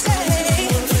can say,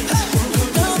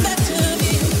 come back to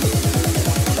me.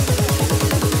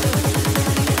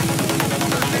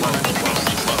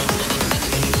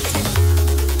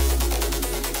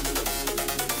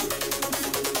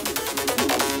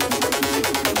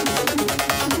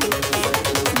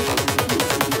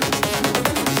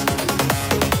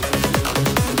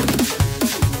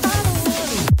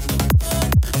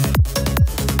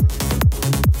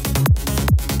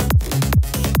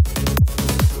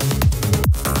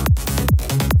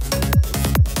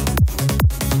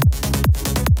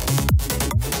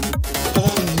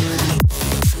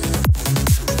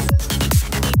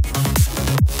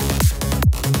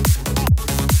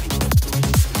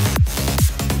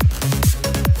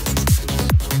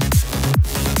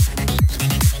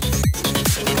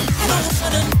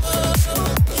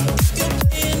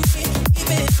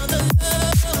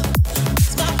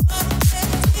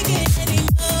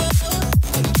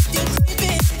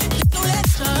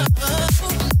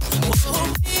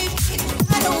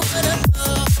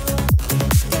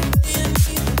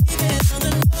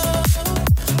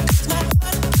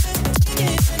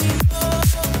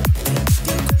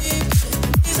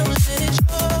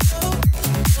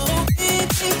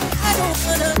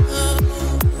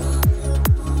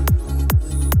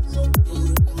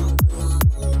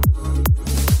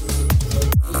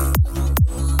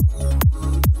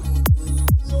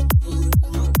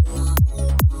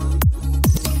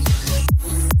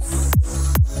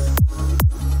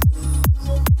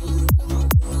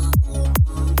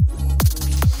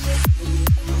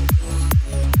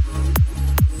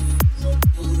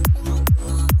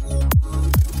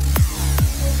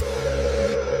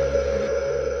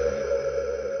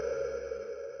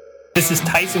 This is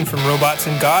Tyson from Robots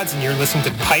and Gods, and you're listening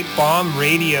to Pipebomb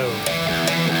Radio.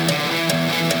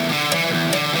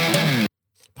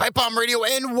 Pipebomb Radio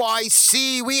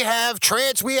NYC. We have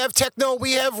trance, we have techno,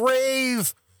 we have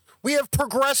rave, we have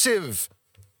progressive.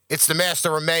 It's the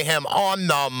Master of Mayhem on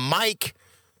the mic.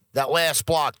 That last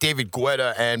block, David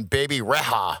Guetta and Baby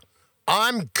Reha.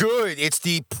 I'm Good. It's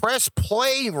the Press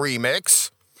Play remix.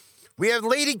 We have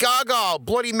Lady Gaga,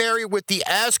 Bloody Mary with the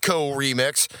Asco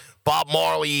remix. Bob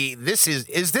Marley,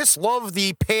 Is This Love,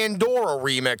 the Pandora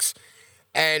remix.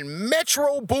 And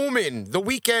Metro Boomin, The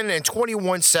Weeknd and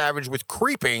 21 Savage with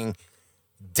Creeping,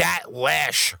 Dat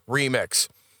Lash remix.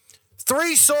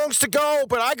 3 songs to go,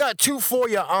 but I got 2 for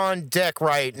you on deck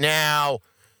right now.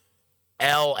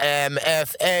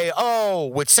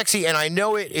 LMFAO with Sexy and I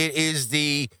Know It. It is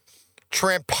the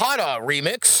Trampada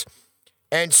remix.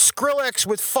 And Skrillex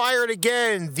with Fired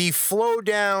Again, the Flow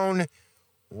Down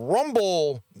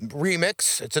Rumble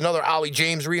remix. It's another Ollie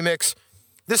James remix.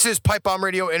 This is Pipebomb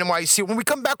Radio NYC. When we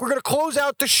come back, we're going to close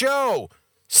out the show.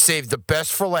 Save the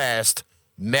best for last.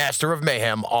 Master of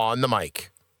Mayhem on the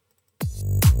mic.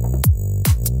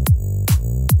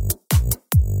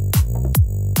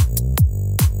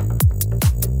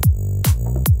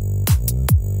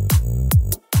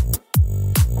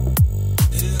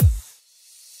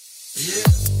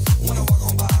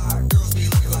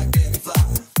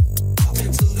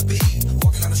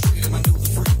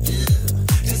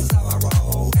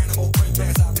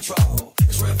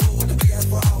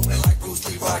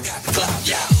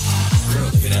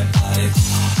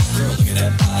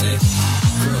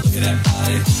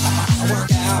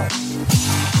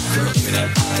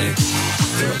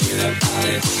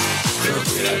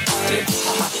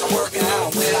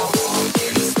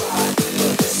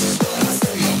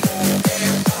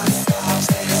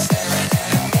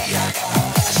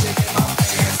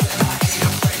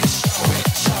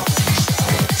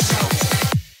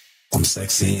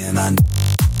 Sexy and I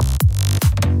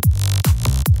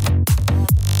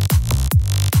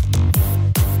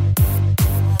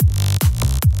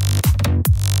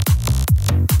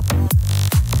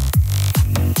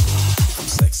I'm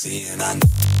sexy and I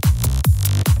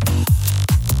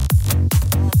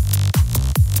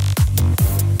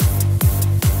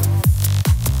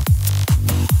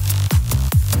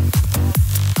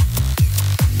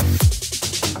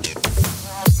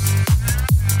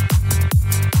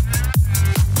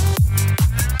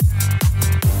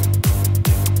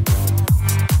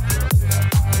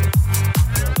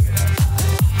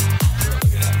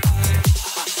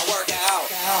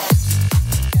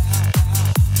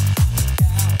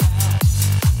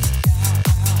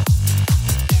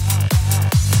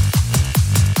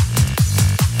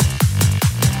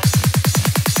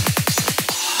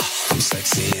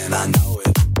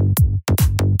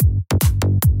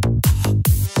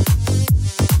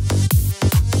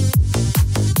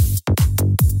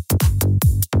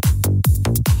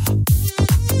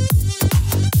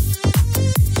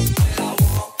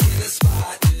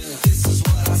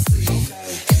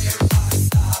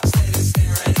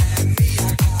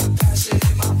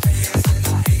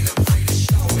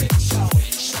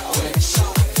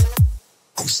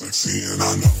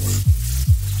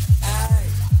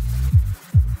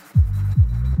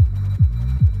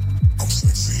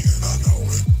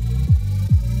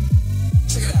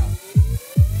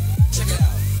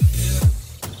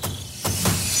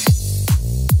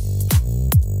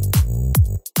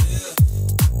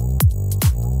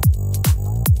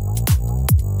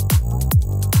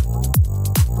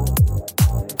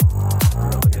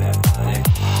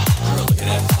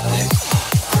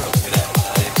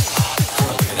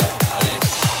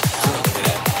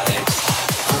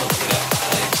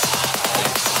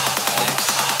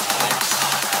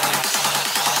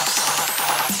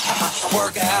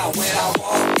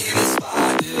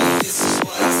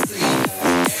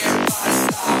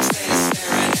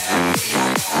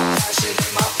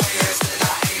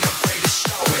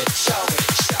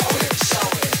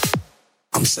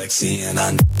sexy and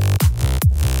I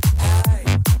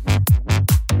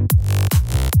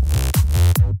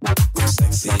I'm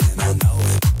sexy and I know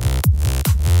it.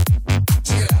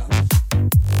 Check it out.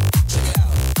 Check it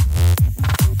out.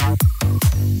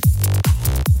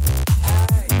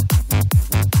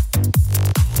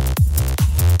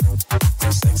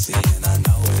 I'm sexy and I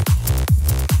know it.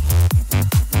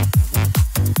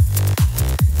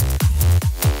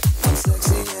 I'm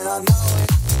sexy and I know it.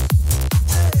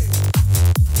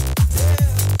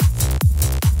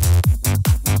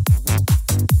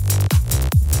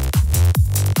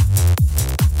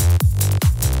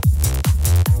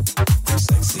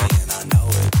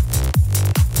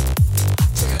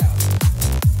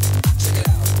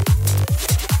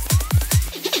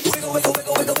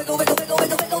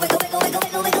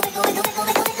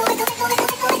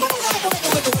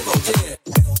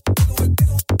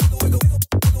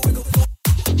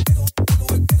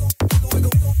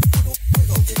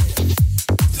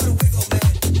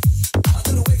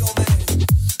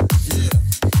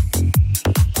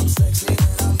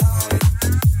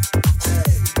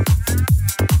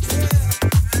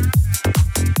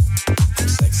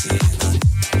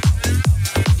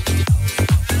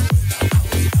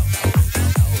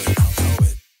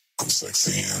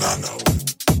 sexy and I know it.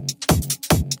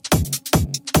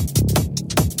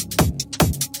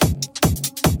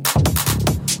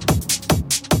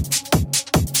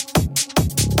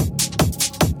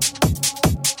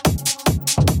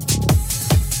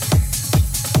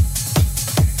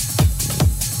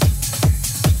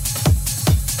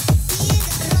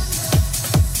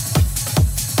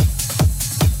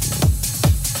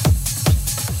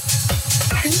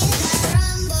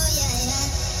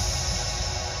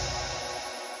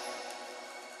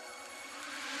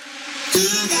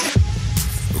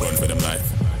 Run for them life.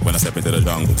 When I step into the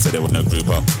jungle, say they wanna group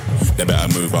up. They better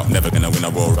move up, never gonna win a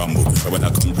Royal Rumble. But when I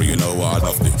come through, you know what I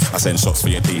love to. I send shots for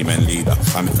your team and leader.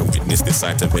 I make a witness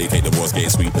decide to vacate the war's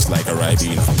gate sweep just like a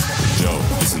Ribena. Yo,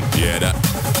 listen, you hear that?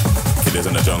 Killers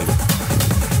in the jungle.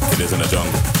 Killers in the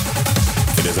jungle.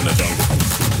 Killers in the jungle.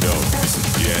 Yo, listen,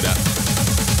 you hear that?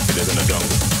 Killers in the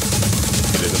jungle.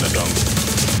 Killers in the jungle.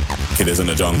 Killers in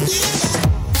the jungle.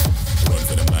 Run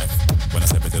for them life. When I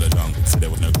step into the jungle, say they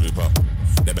wanna group up.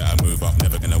 They better move up,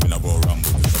 never gonna win a Royal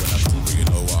Rumble. But when I come through, you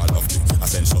know what I love to. I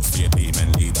send shots for your team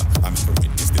and leader. I'm a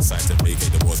witness decide to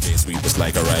vacate the war's gate sweep just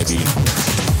like a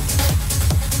Ribena.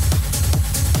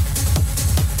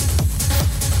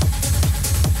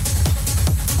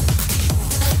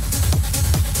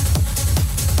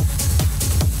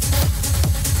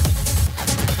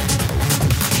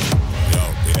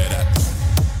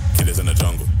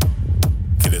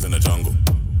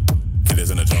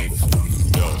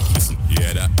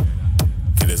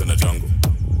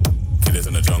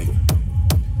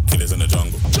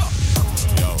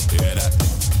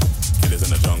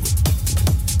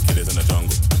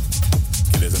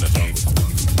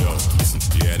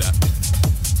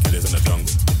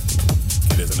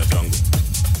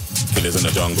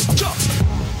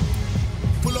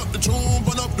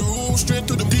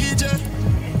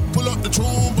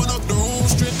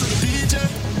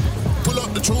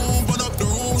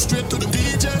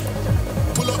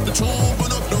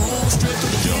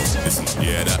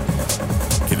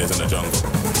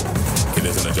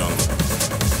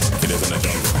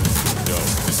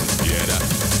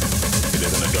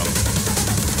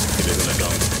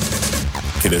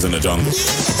 Killers in the jungle.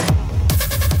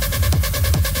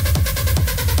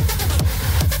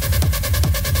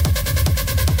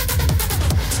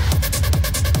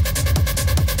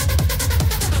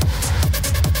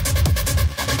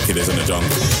 Killers in the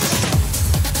jungle.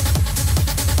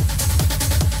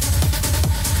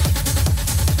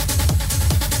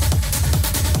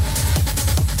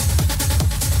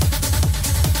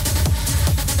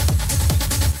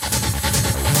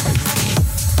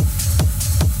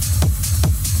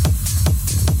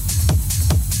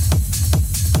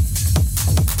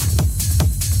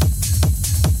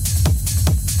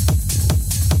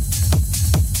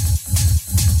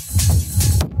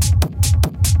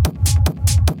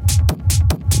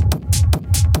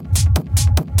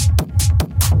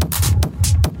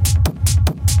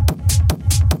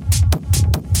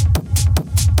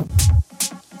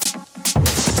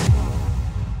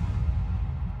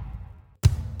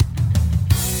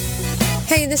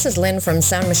 Hey, this is Lynn from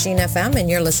Sound Machine FM, and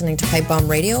you're listening to Pipebomb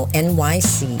Radio,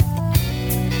 NYC.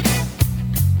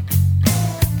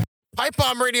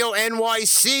 Pipebomb Radio,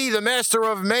 NYC, the master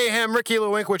of mayhem, Ricky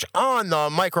Lewinkwich, on the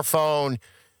microphone.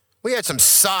 We had some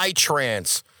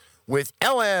Trance with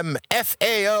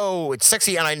LMFAO, It's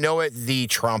Sexy and I Know It, the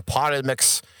Trompata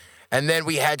mix. And then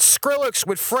we had Skrillex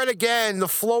with Fred Again, the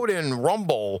Floatin'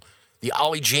 Rumble, the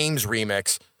Ollie James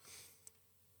remix.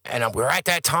 And we're at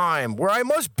that time where I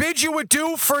must bid you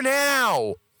adieu for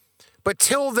now. But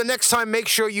till the next time, make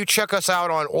sure you check us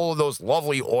out on all of those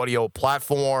lovely audio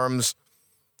platforms.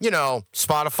 You know,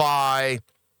 Spotify,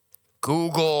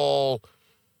 Google.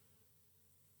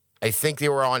 I think they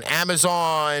were on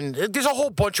Amazon. There's a whole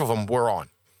bunch of them we're on.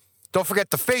 Don't forget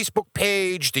the Facebook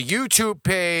page, the YouTube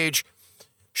page.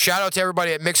 Shout out to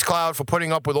everybody at Mixcloud for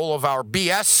putting up with all of our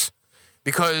BS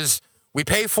because we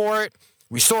pay for it.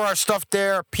 We store our stuff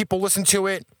there, people listen to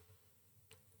it,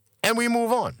 and we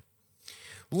move on.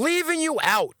 Leaving you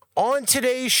out on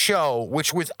today's show,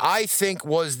 which I think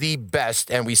was the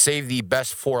best, and we saved the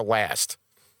best for last.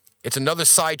 It's another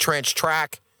Trance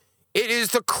track. It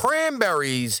is the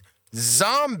Cranberries'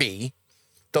 Zombie,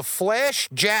 the Flash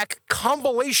Jack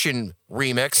compilation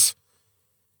remix.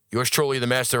 Yours truly, the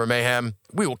master of mayhem.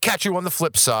 We will catch you on the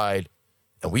flip side,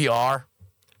 and we are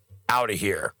out of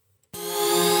here.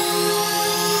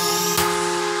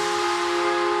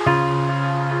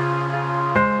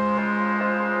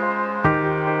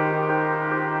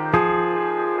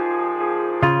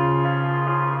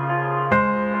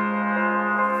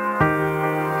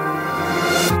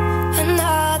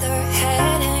 Another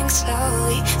heading slow.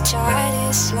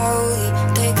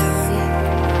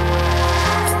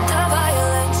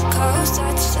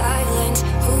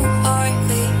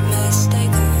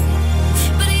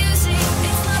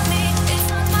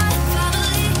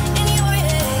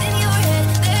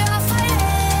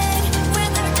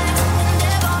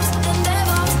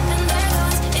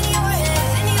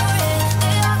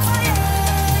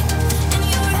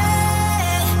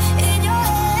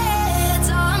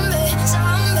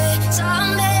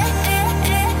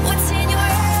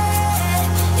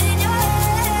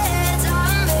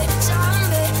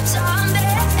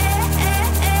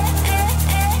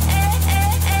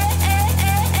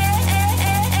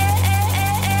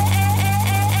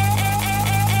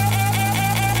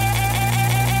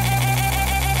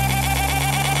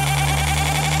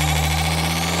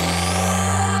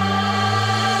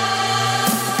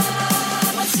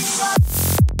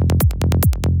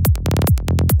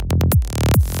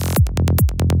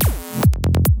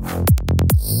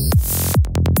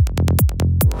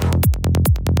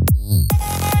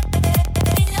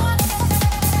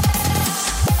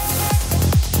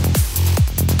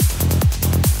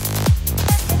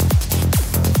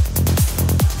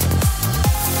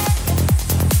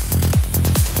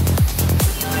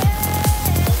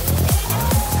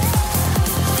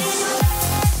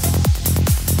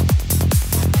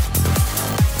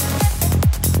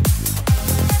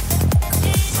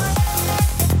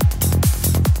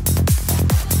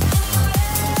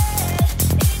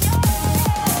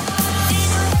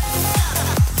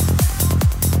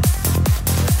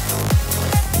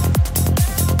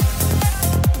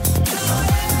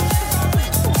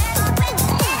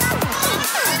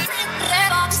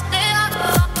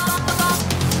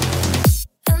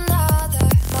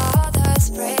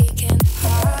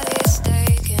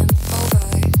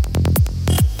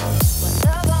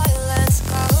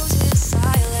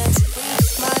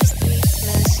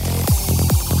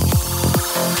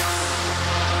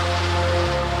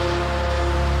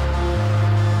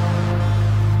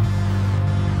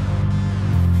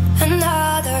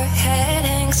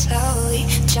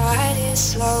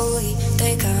 slowly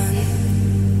taken.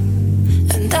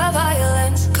 And the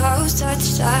violence caused such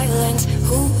silence.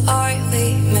 Who are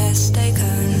we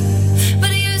mistaken?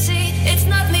 But you see, it's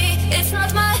not me, it's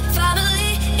not my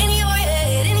family. In your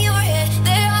head,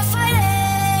 they are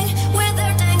fighting with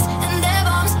their tanks and their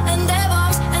bombs and their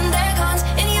bombs and their guns.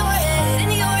 In your head,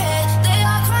 they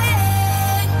are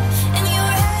crying. In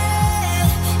your head,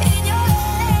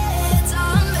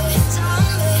 zombie,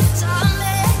 zombie,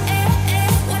 zombie.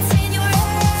 What's in your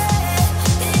head?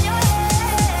 In your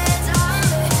head,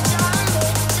 zombie, zombie,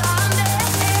 zombie.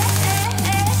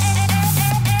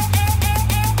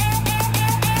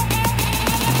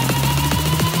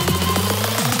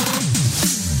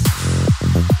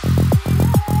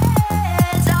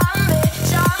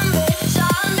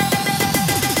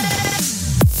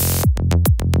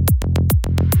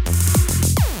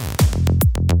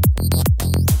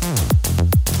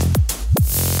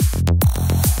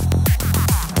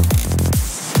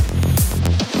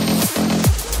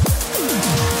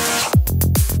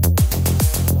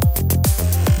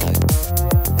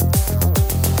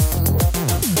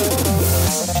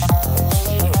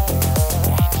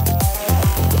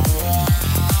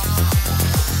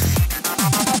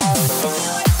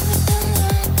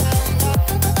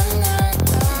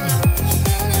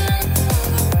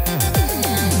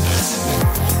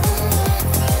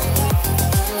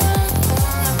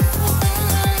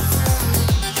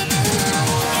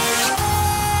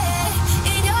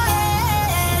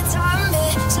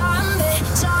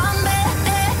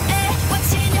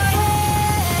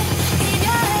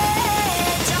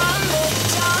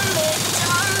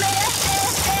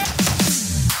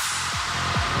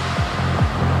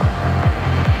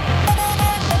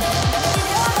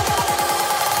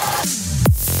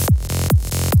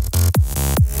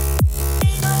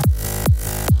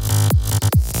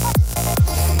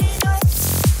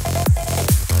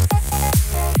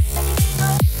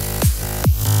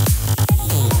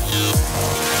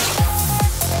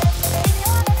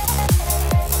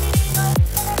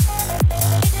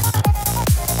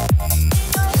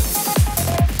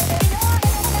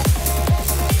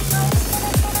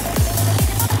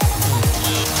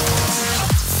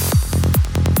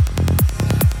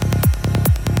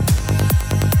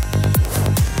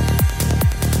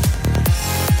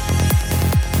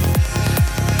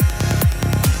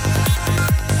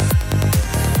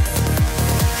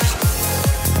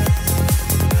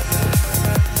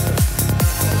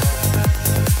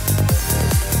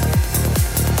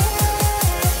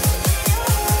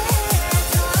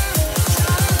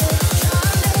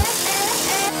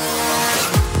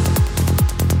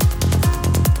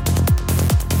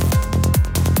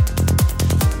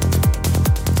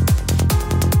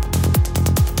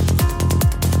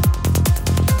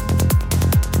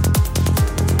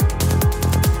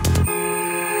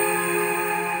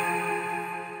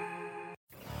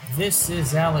 This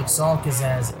is Alex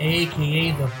Alcazaz,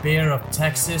 aka the Bear of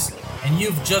Texas, and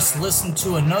you've just listened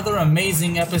to another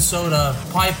amazing episode of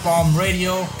Pipebomb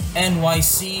Radio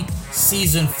NYC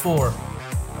Season 4,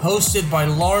 hosted by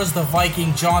Lars the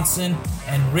Viking Johnson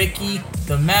and Ricky,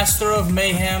 the Master of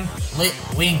Mayhem,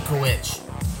 Litwinkowicz.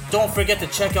 Don't forget to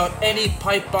check out any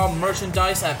Pipebomb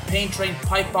merchandise at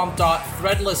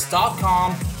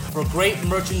paintrainpipebomb.threadless.com for great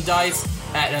merchandise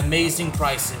at amazing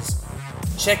prices.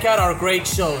 Check out our great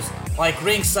shows like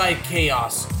Ringside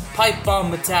Chaos, Pipebomb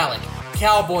Metallic,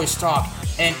 Cowboys Talk,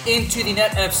 and Into the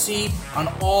Net FC on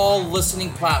all listening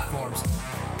platforms.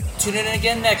 Tune in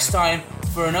again next time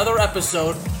for another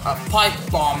episode of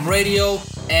Pipebomb Radio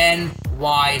NYC.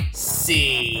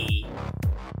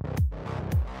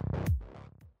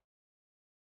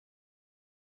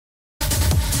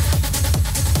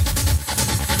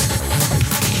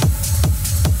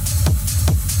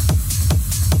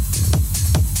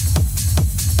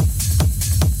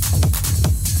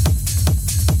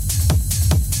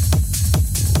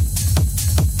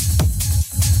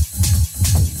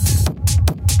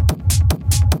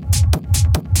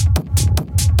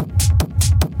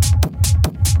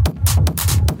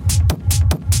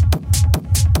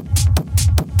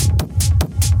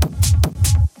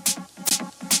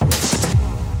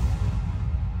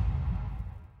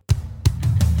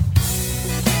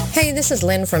 Hey, this is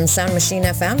Lynn from Sound Machine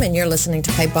FM, and you're listening to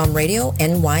Pipebomb Radio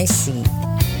NYC.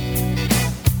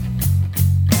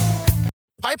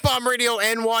 Pipebomb Radio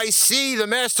NYC, the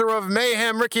Master of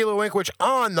Mayhem, Ricky Litwinkowicz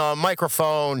on the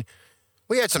microphone.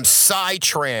 We had some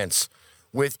Trance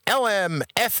with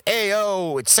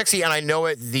LMFAO, It's Sexy and I Know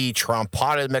It, the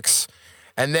Trompata mix.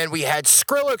 And then we had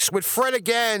Skrillex with Fred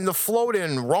Again, the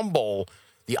Floatin' Rumble,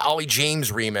 the Ollie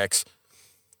James remix.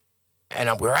 And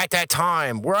we're at that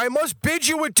time where I must bid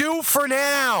you adieu for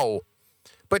now.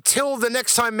 But till the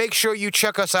next time, make sure you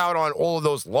check us out on all of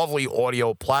those lovely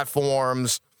audio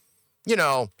platforms. You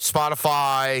know,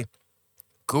 Spotify,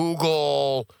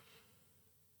 Google.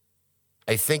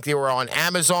 I think they were on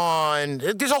Amazon.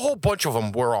 There's a whole bunch of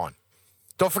them we're on.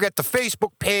 Don't forget the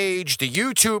Facebook page, the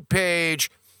YouTube page.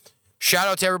 Shout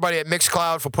out to everybody at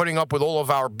Mixcloud for putting up with all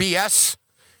of our BS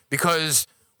because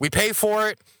we pay for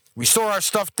it. We store our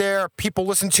stuff there. People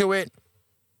listen to it.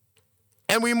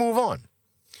 And we move on.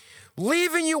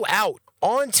 Leaving you out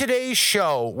on today's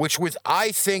show, which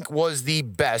I think was the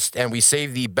best, and we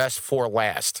saved the best for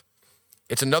last.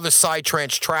 It's another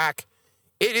Psytrance track.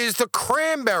 It is the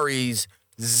Cranberries'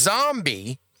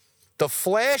 Zombie, the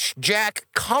Flash Jack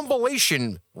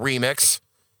compilation remix.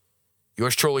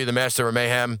 Yours truly, the Master of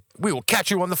Mayhem. We will catch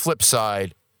you on the flip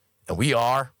side, and we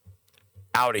are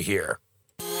out of here.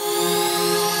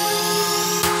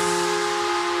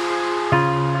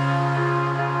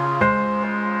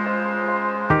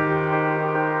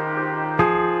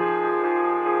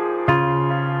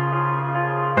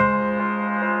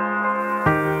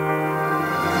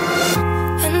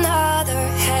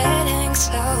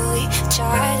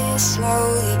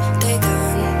 Slowly taken,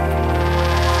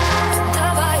 and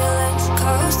the violence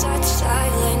caused such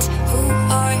silence. Who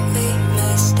are we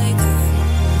mistaken?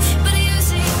 But you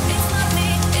see, it's not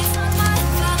me, it's not my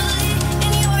family.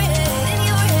 In your head,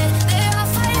 they are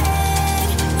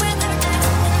fighting with their tanks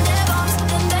and their bombs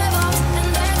and their guns.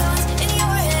 In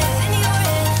your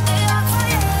head, they are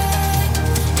crying.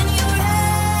 In your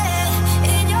head,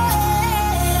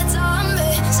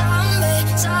 zombie, zombie,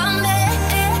 zombie.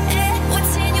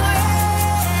 What's in your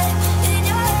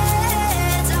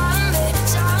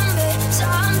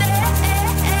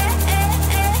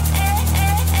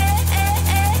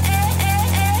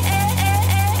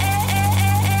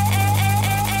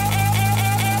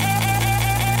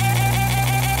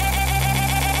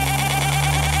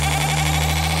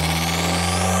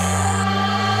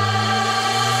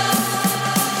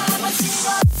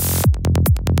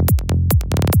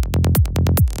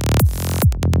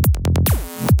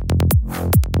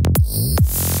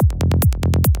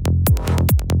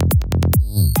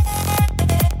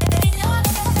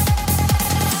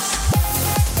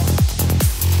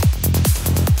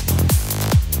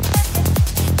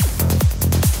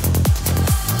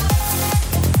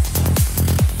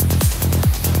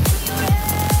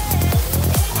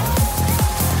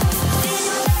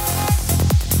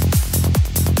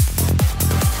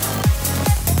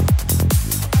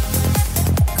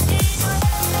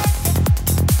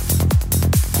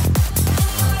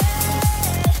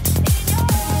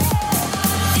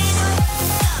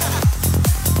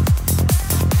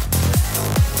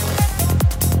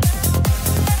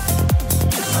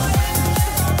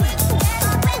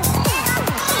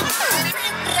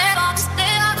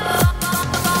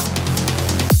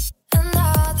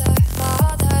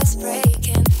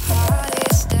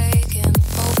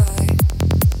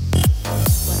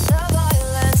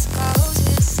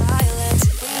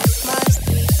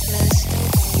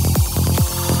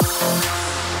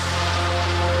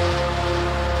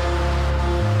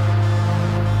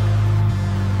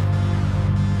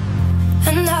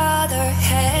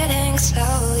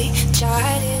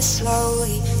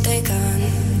slowly taken,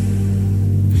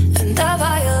 and the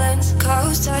violence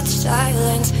caused such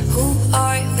silence. Who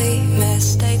are we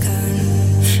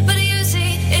mistaken? But you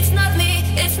see, it's not me,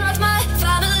 it's not my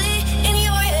family. In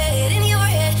your head,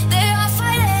 they are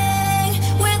fighting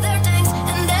with their tanks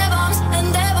and their bombs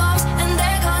and their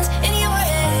guns. In your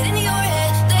head,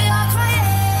 they are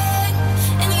crying.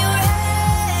 In your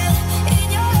head,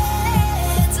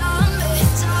 zombie,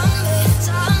 zombie,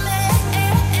 zombie.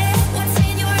 What's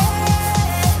in your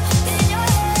head,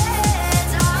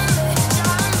 zombie,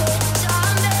 zombie,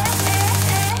 zombie.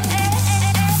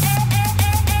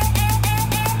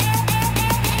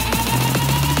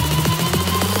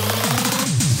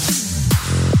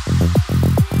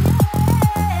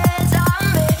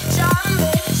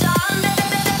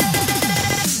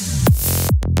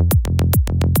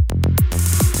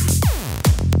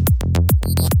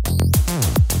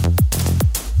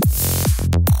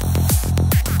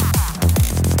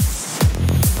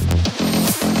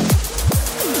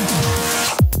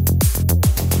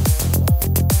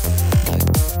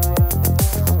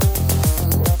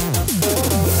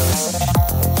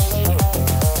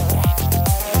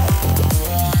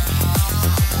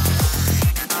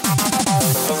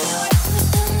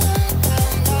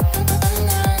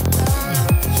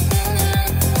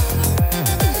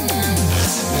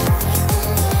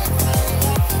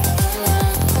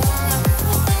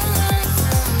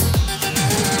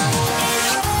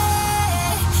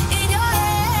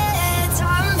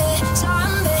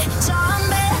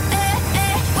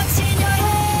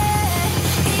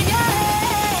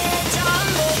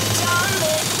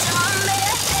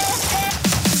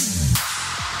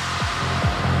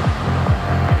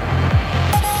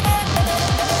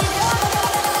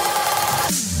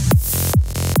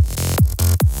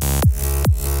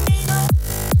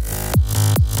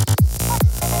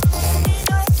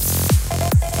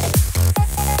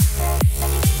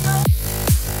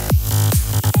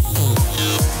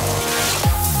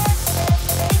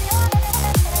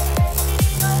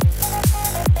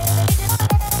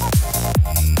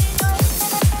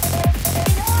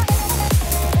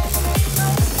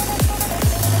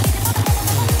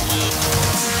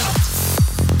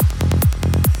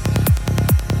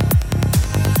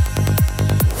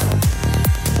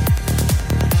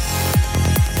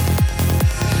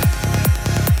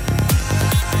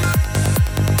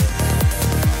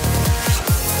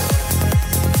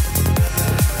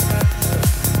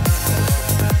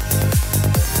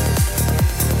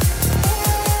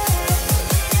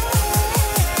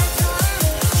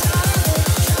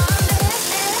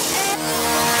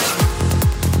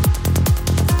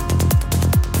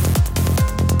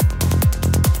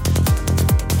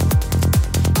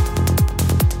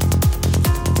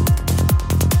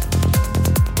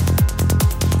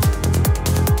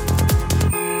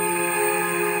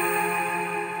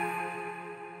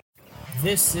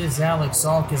 This is Alex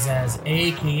Alcazaz,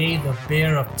 aka the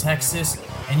Bear of Texas,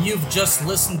 and you've just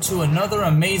listened to another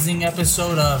amazing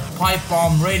episode of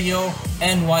Pipebomb Radio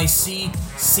NYC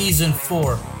Season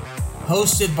 4,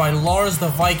 hosted by Lars the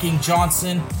Viking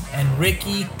Johnson and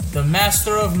Ricky, the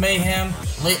Master of Mayhem,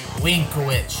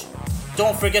 Litwinkowicz.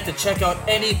 Don't forget to check out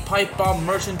any Pipebomb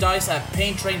merchandise at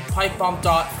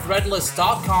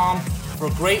paintrainpipebomb.threadless.com for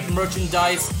great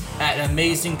merchandise at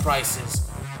amazing prices.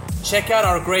 Check out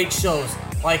our great shows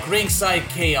like Ringside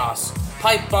Chaos,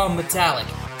 Pipebomb Metallic,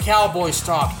 Cowboys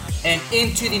Talk, and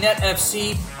Into the Net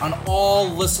FC on all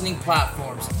listening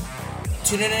platforms.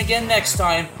 Tune in again next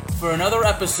time for another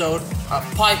episode of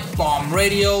Pipebomb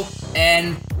Radio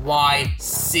NYC.